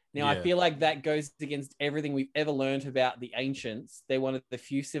 Now, I feel like that goes against everything we've ever learned about the ancients. They're one of the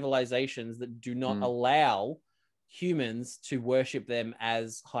few civilizations that do not allow humans to worship them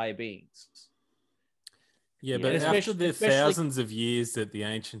as high beings. Yeah, but after the thousands of years that the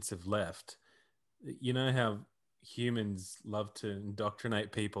ancients have left, you know how humans love to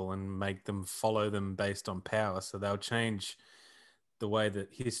indoctrinate people and make them follow them based on power. So they'll change the way that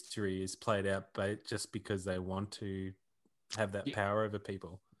history is played out just because they want to have that power over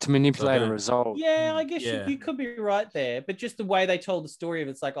people. To manipulate a result. Yeah, I guess you could be right there. But just the way they told the story of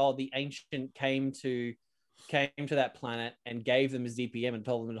it's like, oh, the ancient came to that planet and gave them a ZPM and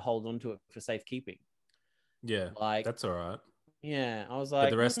told them to hold on to it for safekeeping. Yeah, like that's all right. Yeah, I was like, but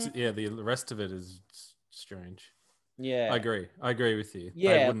the rest of it is strange. Yeah, I agree with you.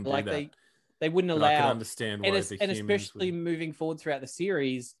 Yeah, they wouldn't like do that. They wouldn't allow. I can understand why and especially moving forward throughout the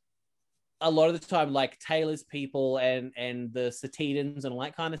series, a lot of the time, like Taylor's people and the Cetidans and all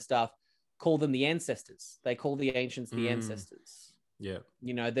that kind of stuff call them the ancestors. They call the ancients the ancestors. Yeah.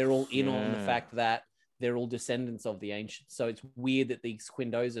 You know, they're all in on the fact that they're all descendants of the ancients. So it's weird that the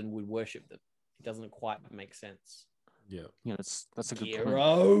Quindozan would worship them. It doesn't quite make sense. Yeah. Yeah, that's a good point.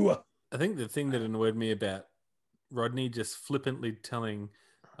 Hero. I think the thing that annoyed me about Rodney just flippantly telling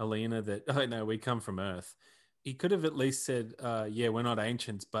Alina that, oh, no, we come from Earth. He could have at least said, yeah, we're not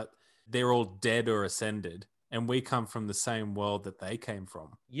ancients, but they're all dead or ascended. And we come from the same world that they came from.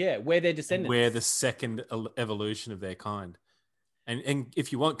 Yeah, we're their descendants. We're the second evolution of their kind. And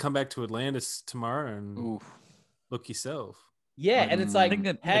if you want, come back to Atlantis tomorrow and look yourself. Yeah, and it's like,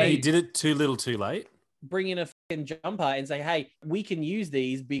 hey, he did it too little too late. Bring in a fucking jumper and say, hey, we can use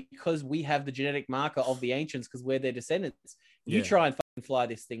these because we have the genetic marker of the ancients because we're their descendants. You try and fucking fly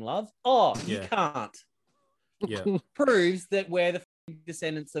this thing, love. Oh, you can't. Yeah. Proves that we're the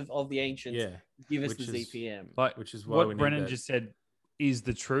descendants of the ancients. Yeah. Give us the ZPM. Like, which is why what we need Brennan that. just said is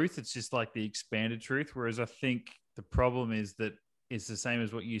the truth. It's just like the expanded truth. Whereas I think the problem is that it's the same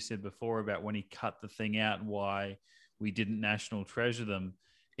as what you said before about when he cut the thing out and why we didn't national treasure them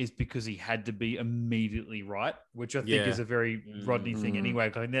is because he had to be immediately right, which I think is a very Rodney thing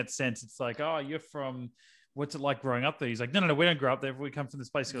anyway. Like in that sense, it's like, oh, you're from, what's it like growing up there? He's like, no, we don't grow up there. We come from this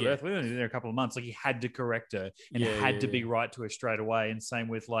place called Earth. We've only been there a couple of months. Like he had to correct her and had to be right to her straight away. And same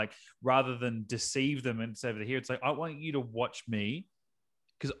with like, rather than deceive them and say over here, it's like, I want you to watch me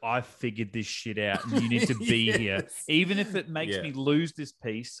because I figured this shit out and you need to be here. Even if it makes me lose this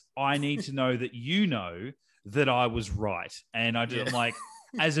piece, I need to know that you know that I was right. And I just like,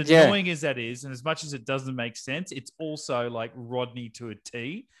 as annoying as that is, and as much as it doesn't make sense, it's also like Rodney to a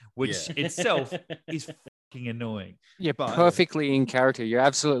T, which itself is fucking annoying. Yeah, but perfectly in character. You're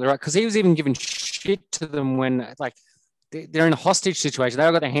absolutely right. Because he was even giving shit to them when like they're in a hostage situation. They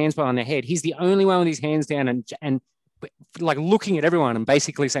all got their hands behind their head. He's the only one with his hands down and like looking at everyone and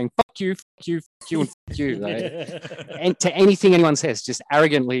basically saying fuck you, and fuck you, like, and to anything anyone says, just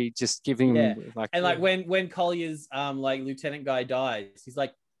arrogantly just giving like. And like when Collier's like lieutenant guy dies, he's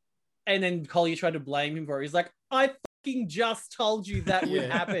like, and then Collier tried to blame him for it. He's like, I fucking just told you that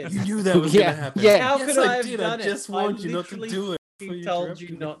would happen. You knew that was gonna happen. Yeah. How could I have done I just warned you not to do it. He told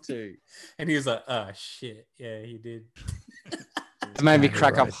you not to. And he was like, oh shit, yeah, he did. It made me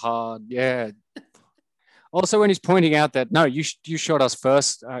crack up hard. Yeah. Also, when he's pointing out that no, you shot us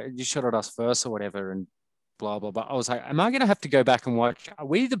first, you shot at us first or whatever, and blah blah blah. I was like, am I gonna have to go back and watch? Are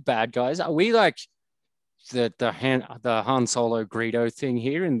we the bad guys? Are we like the Han Solo Greedo thing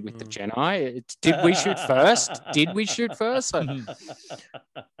here and with the Jedi? Did we shoot first? Did we shoot first?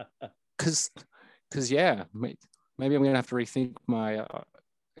 Because yeah, maybe I'm gonna have to rethink my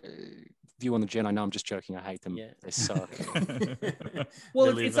view on the Jedi. No, I'm just joking. I hate them. Yeah. They suck.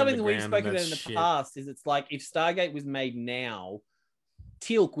 Well, it's something that we've spoken about in the past. Is it's like if Stargate was made now,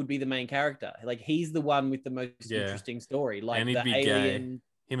 Teal'c would be the main character. Like he's the one with the most interesting story. Like and he'd the be alien.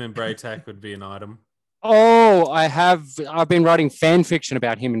 Gay. Him and Braytak would be an item. Oh, I've been writing fan fiction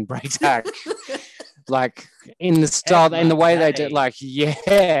about him and Braytak. Like in the style and the way they did, like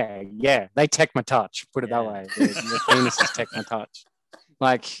they take my touch. Put it that way. The penises take my touch.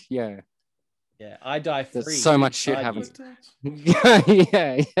 Like Yeah, I die free. There's so much shit happens.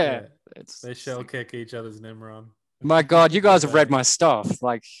 Yeah. They shell kick each other's Nimron. My God, you guys have read my stuff.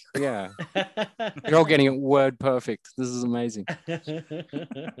 Like, yeah. You're all getting it word perfect. This is amazing.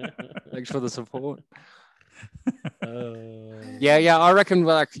 Thanks for the support. Yeah, I reckon,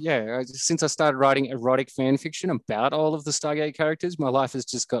 since I started writing erotic fan fiction about all of the Stargate characters, my life has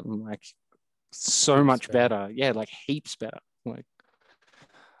just gotten, like, so much better. Yeah, like, heaps better. Like,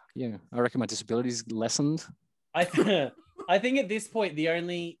 yeah, I reckon my disability's lessened. I think at this point, the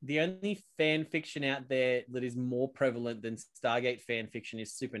only fan fiction out there that is more prevalent than Stargate fan fiction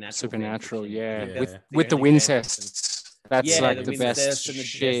is Supernatural. Supernatural, with the Wincests. That's like the best and the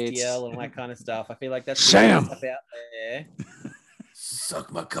shit. Destiel and all that kind of stuff. I feel like that's Sam the stuff out there.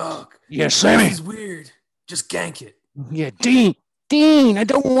 Suck my cock. Yeah, Sammy. This is weird. Just gank it. Yeah, Dean, I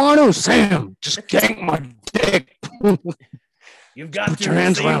don't want to, Sam. Just gank my dick. You've got Put your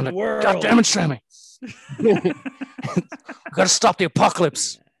hands around it. God damn it, Sammy. Got to stop the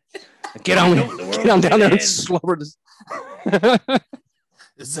apocalypse. Get on down there and slobber this.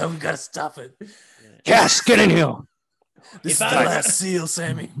 So we got to stop it. Cass, get in here. This is the last seal,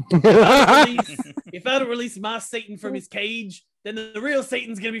 Sammy. If I don't release my Satan from his cage, then the real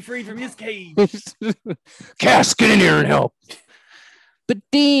Satan's going to be freed from his cage. Cass, get in here and help. But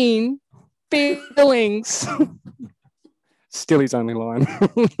Dean, feelings. Still his only line.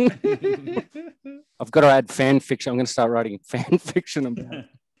 I've got to add fan fiction. I'm going to start writing fan fiction about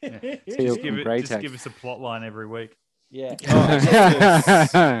Just give us a plot line every week. Yeah.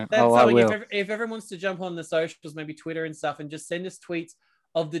 That's That's oh, I something. will. If everyone wants to jump on the socials, maybe Twitter and stuff, and just send us tweets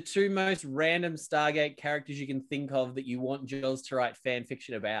of the 2 most random Stargate characters you can think of that you want Jules to write fan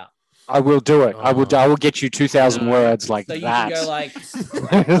fiction about. I will do it. I will get you 2,000 words like So you that. can go like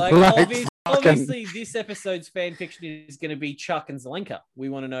Like obviously this episode's fan fiction is going to be Chuck and Zelenka. We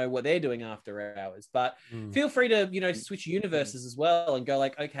want to know what they're doing after hours, but feel free to switch universes as well and go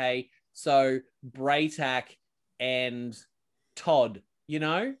like, okay, so Braytak and Todd,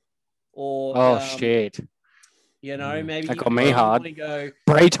 or oh shit, maybe that you got me hard. want to go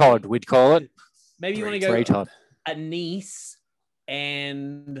Bray Todd, we'd call it. maybe you want to go Bray Todd. Anise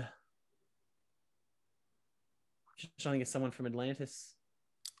and just trying to get someone from Atlantis.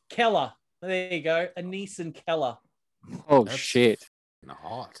 Keller. There you go. Anise and Keller. Oh That's shit.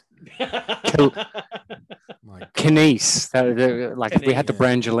 hot. My God. Kenise. Like if we had to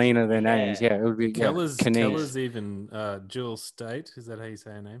Kenise. Brangelina their names, yeah, it would be Keller's Kenise. even Jules State. Is that how you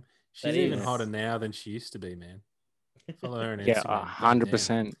say her name? She's That even is. hotter now than she used to be, man. Follow her on Yeah, Instagram.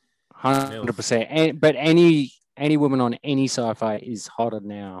 100%. 100%. But any woman on any sci-fi is hotter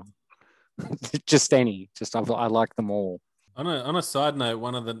now. Just any. I like them all. On a side note,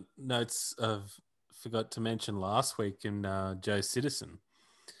 one of the notes I've forgot to mention last week in Joe Citizen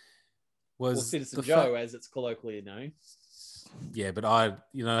was Or Citizen the Joe, as it's colloquially known. Yeah, but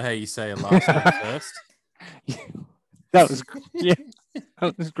you know how you say a last name first? That was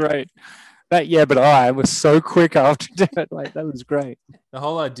that was great. But I was so quick after that. Like that was great. The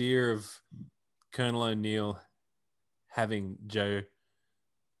whole idea of Colonel O'Neill having Joe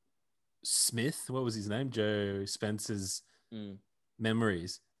Smith, what was his name? Joe Spencer's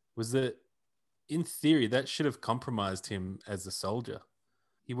memories was that in theory that should have compromised him as a soldier.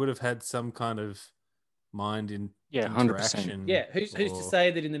 He would have had some kind of mind in 100%. interaction. Yeah, who's to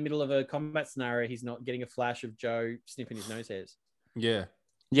say that in the middle of a combat scenario he's not getting a flash of Joe sniffing his nose hairs? Yeah.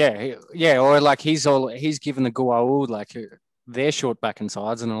 Yeah, or like he's given the Guaul like their short back and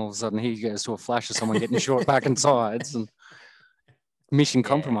sides, and all of a sudden he goes to a flash of someone getting short back and sides, and mission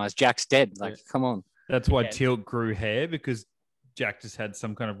compromised. Jack's dead. Like, come on. That's why Teal'c grew hair, because Jack just had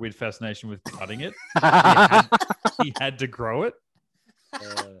some kind of weird fascination with cutting it. He had to grow it.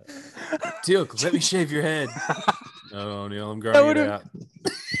 Teal'c, let me shave your head. No, O'Neill, I'm growing it out.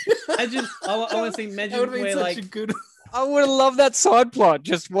 I want to imagine That would have been where such like a good. I would have loved that side plot.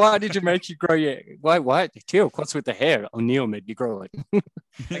 Just why did you make you grow your? Why? Teal'c, what's with the hair? O'Neill made you grow it.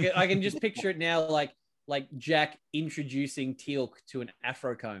 I can just picture it now, like Jack introducing Teal'c to an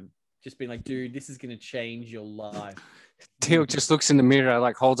Afro comb, just being like, "Dude, this is gonna change your life." Teal'c just looks in the mirror,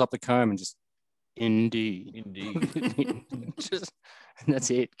 like holds up the comb, and just indeed. Just and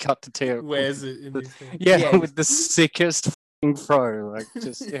that's it. Cut to Teal'c. Where's it in this thing? Yeah, with the sickest fro, like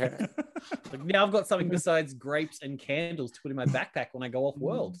just yeah. Like now I've got something besides grapes and candles to put in my backpack when I go off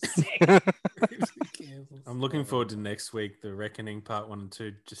world. I'm looking forward to next week, The Reckoning Part 1 and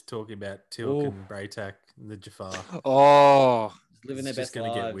 2, just talking about Teal'c and Braytak and the Jafar. Oh, living their It's best just going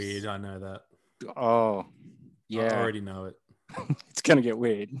to get lives. weird. I know that. oh, yeah. I already know it. It's gonna get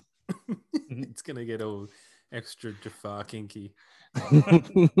weird. It's going to get all extra Jafar kinky.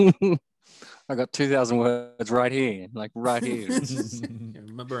 I got 2,000 words right here, like right here. In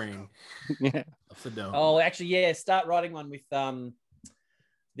my brain. Yeah. Off the dome. Oh, actually, yeah. Start writing one with the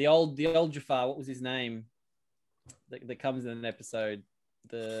old Jafar. What was his name? That comes in an episode.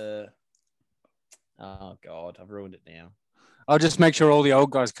 Oh God, I've ruined it now. I'll just make sure all the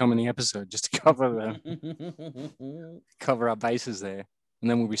old guys come in the episode just to cover our bases there, and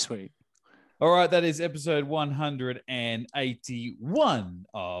then we'll be sweet. All right, that is episode 181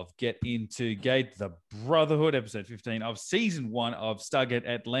 of Get Into Gate, the Brotherhood, episode 15 of season 1 of Stargate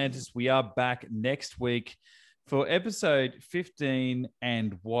Atlantis. We are back next week for episode 15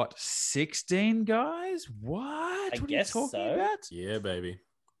 and 16, guys? What? I What guess are you talking so. about? Yeah, baby.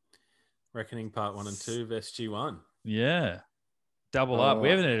 Reckoning Part 1 and 2 of SG1. Yeah. Double up. We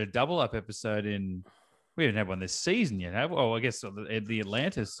haven't had a double up episode we haven't had one this season yet, have we? Oh, I guess the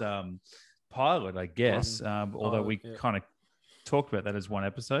Atlantis pilot, I guess. Although we kind of talked about that as one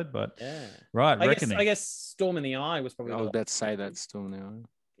episode, but Yeah. right, I Reckoning. guess Storm in the Eye was probably. I was about to say that still now.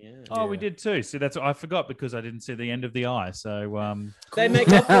 Yeah. Oh, we did too. See, that's I forgot because I didn't see the end of the eye. So They make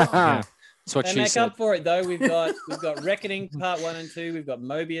up for it. That's what They she make said. up for it though. We've got Reckoning Part 1 and 2. We've got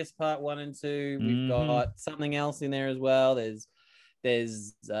Mobius Part 1 and 2. We've got something else in there as well. There's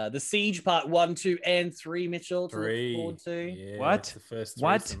the Siege Part 1, 2, and 3. Mitchell to look forward to. Yeah, What? it's the first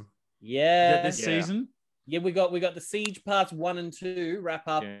What? threesome. Yeah. this season. Yeah, we got the Siege Parts 1 and 2 wrap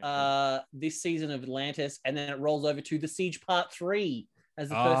up this season of Atlantis, and then it rolls over to the Siege Part 3 as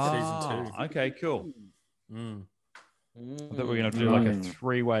the first Season 2. Okay, cool. Mm. I thought we were going to have to do like a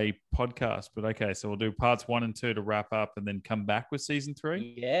 3-way podcast, but okay. So we'll do parts 1 and 2 to wrap up and then come back with season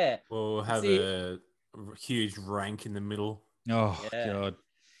 3. Yeah. We'll have a huge rank in the middle. Oh, Yeah. God.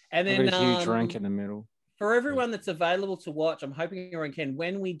 And I've then got a huge rank in the middle. for everyone that's available to watch, I'm hoping everyone can.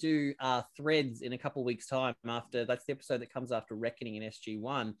 When we do Threads in a couple of weeks' time, that's the episode that comes after Reckoning in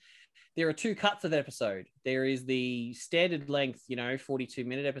SG1, there are 2 cuts of that episode. There is the standard length,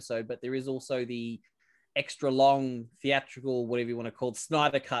 42-minute episode, but there is also the extra long theatrical, whatever you want to call it,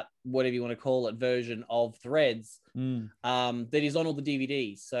 Snyder cut, whatever you want to call it, version of Threads that is on all the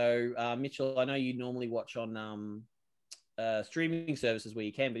DVDs. So Mitchell, I know you normally watch on streaming services where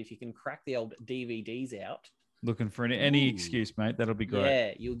you can, but if you can crack the old DVDs out, Looking for any excuse, mate. That'll be great.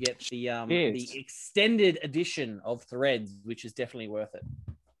 yeah, you'll get the extended edition of Threads, which is definitely worth it.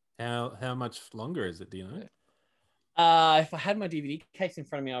 How much longer is it? Do you know? If I had my DVD case in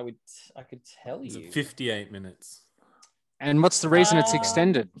front of me, I could tell Is you. it 58 minutes? And what's the reason it's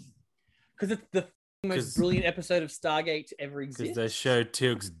extended? Because it's the most brilliant episode of Stargate to ever Because exist. they show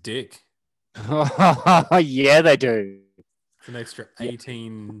Teal'c's dick. Yeah, they do. It's an extra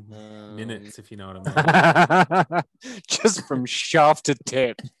 18 minutes, if you know what I mean. Just from shaft to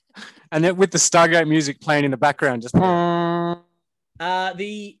tip. And then with the Stargate music playing in the background, just...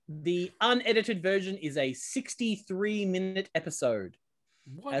 The unedited version is a 63-minute episode,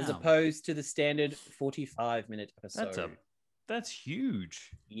 Wow. as opposed to the standard 45-minute episode. That's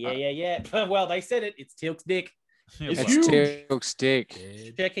huge. Yeah. Well, they said it. It's Teal'c's dick. Yeah, It's wow. Teal'c's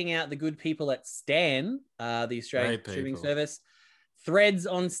dick. Checking out the good people at Stan, the Australian Great streaming people. service. Threads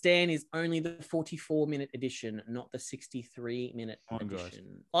on Stan is only the 44-minute edition, not the 63-minute Oh, gosh.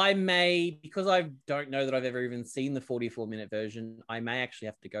 edition. I may, because I don't know that I've ever even seen the 44-minute version, I may actually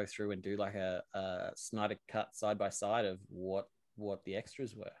have to go through and do like a Snyder cut side by side of what the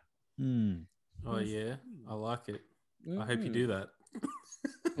extras were. Oh, yeah. I like it. I hope you do that.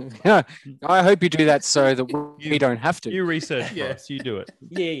 I hope you do that so that we don't have to. You research for us. You do it.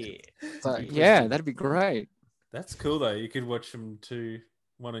 Yeah. So, yeah, that'd be great. That's cool, though. You could watch them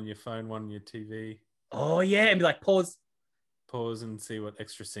one on your phone, one on your TV. Oh, yeah. And be like, pause. Pause and see what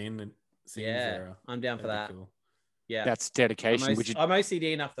extra scenes Yeah, there are. I'm down for That'd that. be cool. Yeah. That's dedication. I'm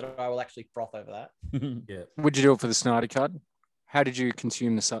OCD enough that I will actually froth over that. Yeah. Would you do it for the Snyder Cut? How did you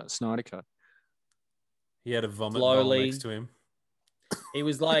consume the Snyder Cut? He had a vomit bowl Slowly. next to him. It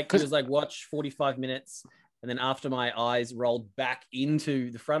was like watch 45 minutes, and then after my eyes rolled back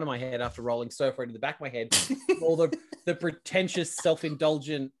into the front of my head after rolling so far into the back of my head, all the pretentious,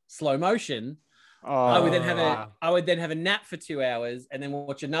 self-indulgent slow motion, I would then have a nap for 2 hours and then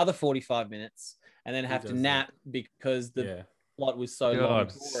watch another 45 minutes and then have to does nap because the plot was so long.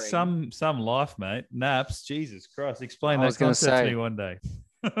 God, and boring. some life, mate. Naps, Jesus Christ. Explain I that was gonna concept to say- me one day.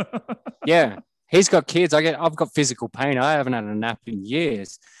 Yeah. He's got kids. I've got physical pain. I haven't had a nap in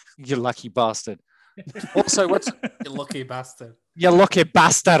years. You lucky bastard. Also, You lucky bastard. you lucky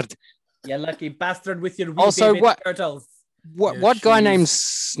bastard? You lucky bastard with your wee Also, baby what- turtles. What Yeah, what guy shoes. named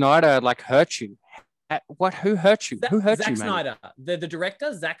Snyder hurt you? Who hurt you? Who hurt Zack you, man? Snyder, the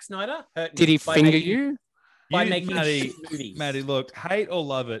director, Zack Snyder, hurt me Did he by finger making- you? By You- making Matty, shit movies. Matty, look, hate or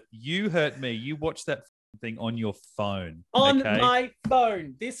love it, you hurt me. You watched that thing on your phone. On okay? my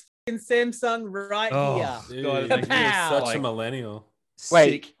phone, this fucking Samsung right Oh, here. Dude, God, it you're makes me Kapow! such like- a millennial.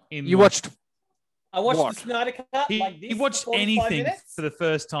 Wait, sick in You my- watched I watched What? the Snyder cut He, like this. he watched for 45 anything minutes, for the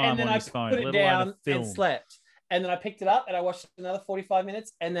first time and then on I his phone, put it let alone down a film. and slept. And then I picked it up and I watched another 45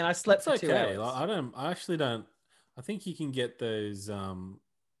 minutes and then I slept It's for 2 okay. hours. Like, I actually don't. I think you can get those. I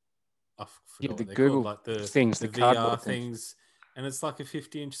forgot Yeah, what the they're Google called, like the things, the VR cardboard things, and it's like a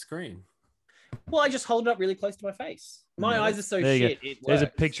 50-inch screen. Well, I just hold it up really close to my face. My Yeah. eyes are so There you go. shit. It There's a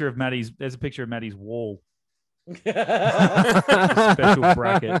works. picture of Maddie's. There's a picture of Maddie's wall. yeah, Special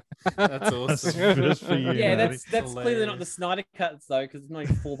bracket. That's awesome. Just for you, Matty. that's clearly not the Snyder cuts though, because it's not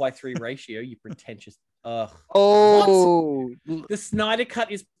a 4:3 ratio. You pretentious. Ugh. Oh, The Snyder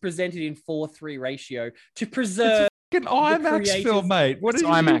cut is presented in 4:3 ratio to preserve. An IMAX creators- film, mate. What It's did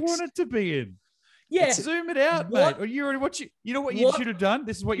you IMAX. want it to be in? Yeah, Zoom it out, What- mate. Or you already you know what you What- should have done?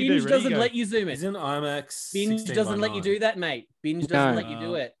 This is what you do. Binge Ready? doesn't Go. let you zoom it. He's in IMAX. Binge 16 doesn't by let you 9. do that, mate. Binge doesn't No. let you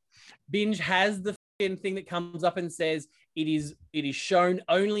do it. Binge has the fucking thing that comes up and says it is shown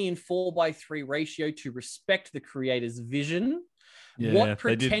only in 4:3 ratio to respect the creator's vision. Yeah, What they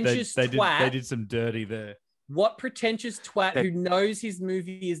pretentious did, twat. They did some dirty there. What pretentious twat That- who knows his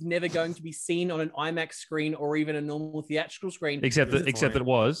movie is never going to be seen on an IMAX screen or even a normal theatrical screen Except that it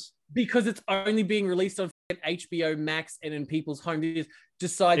was. because it's only being released on fucking HBO Max and in people's home theaters,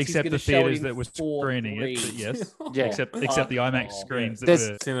 decides Except he's the going to show it theaters in that were 4:3. screening it. But yes. Yeah. Except the IMAX Oh, screens that There's-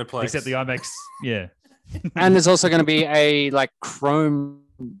 were. Cineplex. Except the IMAX. Yeah. And there's also going to be a like chrome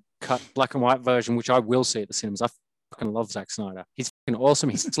cut black and white version, which I will see at the cinemas. I fucking love Zack Snyder. He's fucking awesome.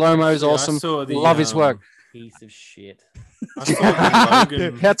 His slow-mo is Yeah, I awesome. saw the, Love his work. Piece of shit. I saw the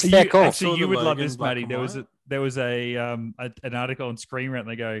Logan. That's fair call. Actually, you the would love Logan this, black Matty. and There was an article on Screen Rant.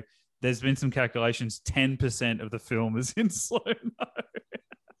 They go, "There's been some calculations. 10% of the film is in slow mo."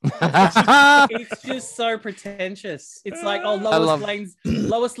 It's just so pretentious. It's like, oh, love-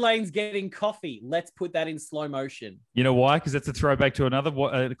 Lois Lane's getting coffee. Let's put that in slow motion. You know why? Because that's a throwback to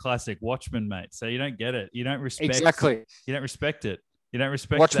another classic, Watchmen, mate. So you don't get it. You don't respect. Exactly. You don't respect it. You don't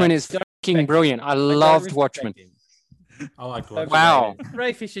respect. Watchmen that. is fucking brilliant. I loved Watchmen. I like So Logan. Wow.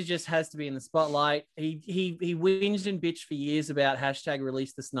 Ray Fisher just has to be in the spotlight. He whinged and bitched for years about hashtag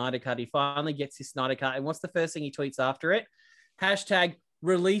release the Snyder Cut. He finally gets his Snyder Cut. And what's the first thing he tweets after it? Hashtag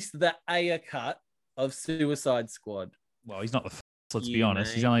release the Ayer cut of Suicide Squad. Well, he's not the first, let's be You,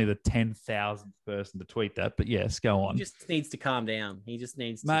 honest. He's mate. only the 10,000th person to tweet that. But yes, go on. He just needs to calm down. He just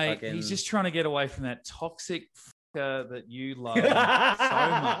needs to Mate, fucking... he's just trying to get away from that toxic fucker that you love so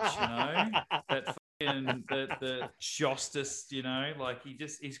much, you know? That fucking the justice, you know? Like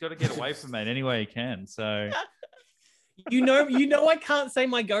he's got to get away from it any way he can. So You know I can't say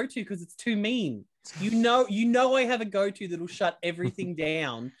my go-to because it's too mean. You know I have a go-to that'll shut everything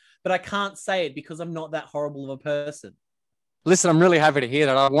down, but I can't say it because I'm not that horrible of a person. Listen, I'm really happy to hear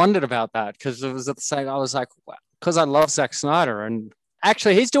that. I wondered about that because it was at the same. I was like, because I love Zack Snyder, and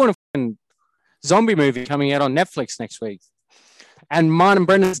actually, he's doing a fucking zombie movie coming out on Netflix next week, and mine and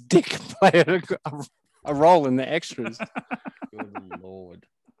Brendan's dick played a role in the extras. Good Lord.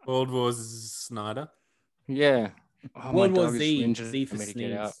 World War Snyder. Yeah. Oh, World my War dog is Z. whinging Z for for me to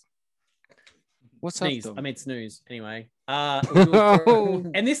get out. sneeze. What's Sneeze. up, I dog? meant snooze. Anyway.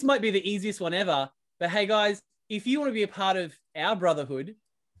 Oh. And this might be the easiest one ever. But hey, guys, if you want to be a part of our brotherhood,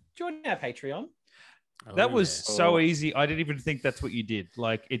 join our Patreon. that was yeah. so easy. I didn't even think that's what you did.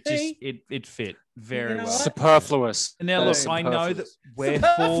 Like it just See? it fit very You know well. what? Superfluous. And now That look, is I know that superfluous. we're four,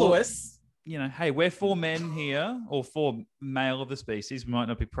 Superfluous. you know, hey, we're four men here, or four male of the species. We might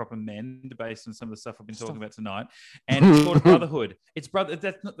not be proper men based on some of the stuff we've been talking about tonight. And it's called a brotherhood. It's brother.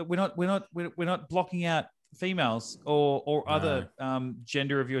 That's not. We're not blocking out females or other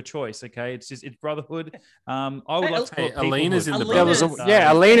gender of your choice. Okay, it's brotherhood. I would Hey, like to call it hey, Alina's in the peoplehood. There was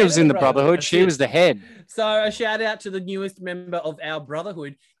Alina's- Alina was in the Brotherhood. Brotherhood. She was the head. So a shout out to the newest member of our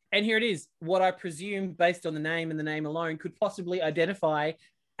brotherhood. And here it is. What I presume, based on the name and the name alone, could possibly identify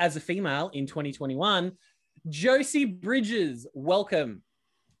as a female in 2021. Josie Bridges, welcome.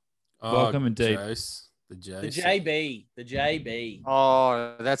 Welcome indeed. Jose, the The Jose. JB. The JB.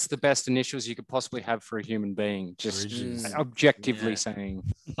 Oh, that's the best initials you could possibly have for a human being. Just Bridges. objectively Yeah. saying.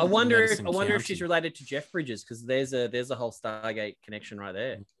 I wonder Madison if County. she's related to Jeff Bridges because there's a whole Stargate connection right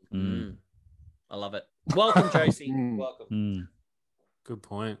there. Mm. I love it. Welcome, Josie. Mm. Welcome. Mm. Good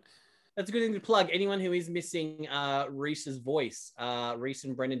point. That's a good thing to plug. Anyone who is missing Reese's voice, Reese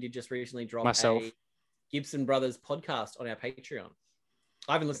and Brendan did just recently drop Myself. a Gibson Brothers podcast on our Patreon.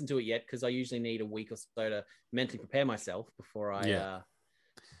 I haven't listened to it yet because I usually need a week or so to mentally prepare myself before I Yeah.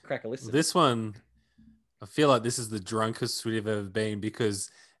 crack a listen. This one, I feel like this is the drunkest we've ever been because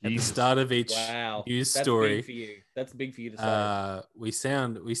at the Jesus. start of each Wow, news that's story, big for you. That's big for you to say. we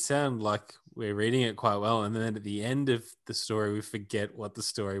sound like we're reading it quite well, and then at the end of the story, we forget what the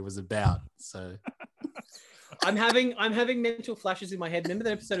story was about. So I'm having mental flashes in my head. Remember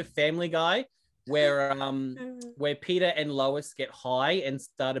that episode of Family Guy where Peter and Lois get high and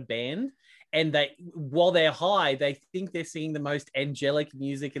start a band, and they while they're high, they think they're singing the most angelic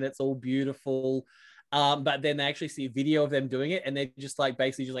music and it's all beautiful. But then they actually see a video of them doing it, and they're just like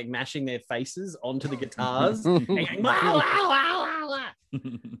basically just like mashing their faces onto the guitars. and going, "Wah, wah, wah, wah, wah."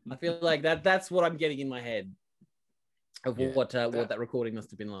 I feel like that's what I'm getting in my head of Yeah. what that recording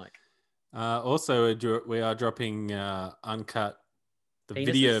must have been like. also we are dropping uncut, the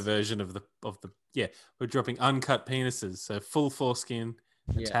video Penises? version of the we're dropping uncut penises, so full foreskin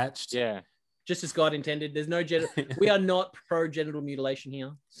Yeah. attached. Yeah. Just as God intended. There's no we are not pro genital mutilation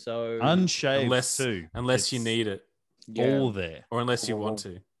here. So Unshaved Unless- too. unless you It's need it, Yeah. all there. or unless you want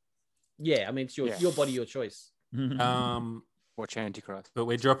to. yeah, I mean it's your Yeah. your body, your choice. Watch Antichrist. But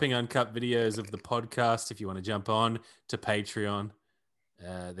we're dropping uncut videos of the podcast if you want to jump on to Patreon.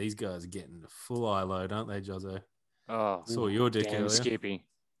 These guys are getting a full eye load, aren't they, Jose? Oh, Saw your dick damn earlier. Skippy.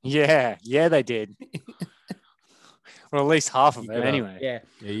 Yeah, they did. Well, at least half of You it, got up. anyway. Yeah.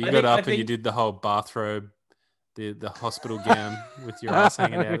 Yeah, you I got think- I up and you think- did the whole bathrobe, the hospital gown with your ass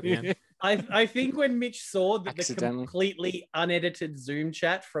hanging out at the end. I think when Mitch saw that the Accidentally. completely unedited Zoom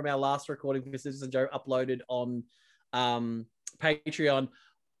chat from our last recording for Citizen Joe uploaded on Patreon,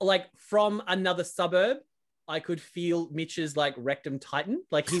 like from another suburb, I could feel Mitch's like rectum tighten.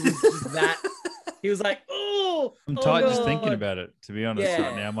 Like he was that. He was like, oh, I'm tight just God. thinking about it, to be honest, Yeah.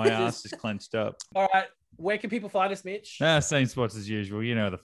 right now. My ass is clenched up. All right, where can people find us, Mitch? Same spots as usual. You know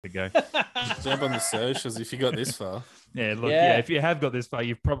where the to go. Just jump on the socials if you got this far. Yeah, look, Yeah. yeah, if you have got this far,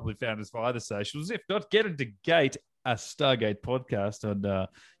 you've probably found us via the socials. If not, get into Gate, a Stargate podcast on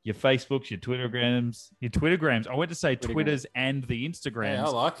your Facebooks, your Twittergrams. I went to say Twitters and the Instagrams. Yeah, I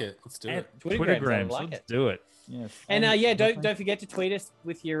like it. Let's do And it. Twittergrams, I like Let's it. do it. Yeah, And fun. don't forget to tweet us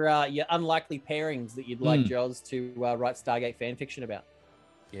with your unlikely pairings that you'd like Joz to write Stargate fan fiction about.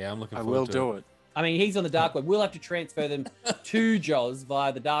 Yeah, I'm looking I forward will to do it. I mean, he's on the dark web. We'll have to transfer them to Joz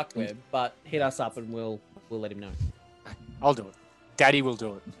via the dark web, but hit us up and we'll let him know. I'll do it. Daddy will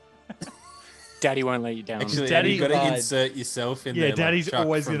do it. Daddy won't let you down. Actually, Daddy you've got to lied. insert yourself in Yeah, there. like Daddy's Chuck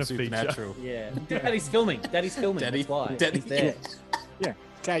always from gonna feature. Supernatural. Yeah, Daddy's filming. Daddy's filming. Daddy- That's why. Daddy- He's there.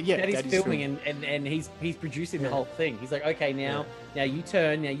 Daddy's Daddy's filming and he's producing the whole thing. He's like, okay, now you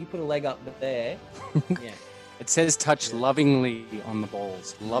turn. Now you put a leg up there. Yeah, It says touch lovingly on the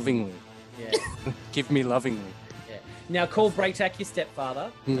balls. Lovingly. yeah, Give me lovingly. yeah. Now call Braytac your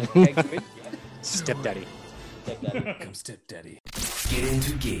stepfather. Okay, good. Yeah. Stepdaddy. Stepdaddy. Come step daddy. Get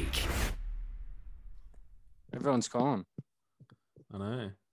into geek. Everyone's gone. I know.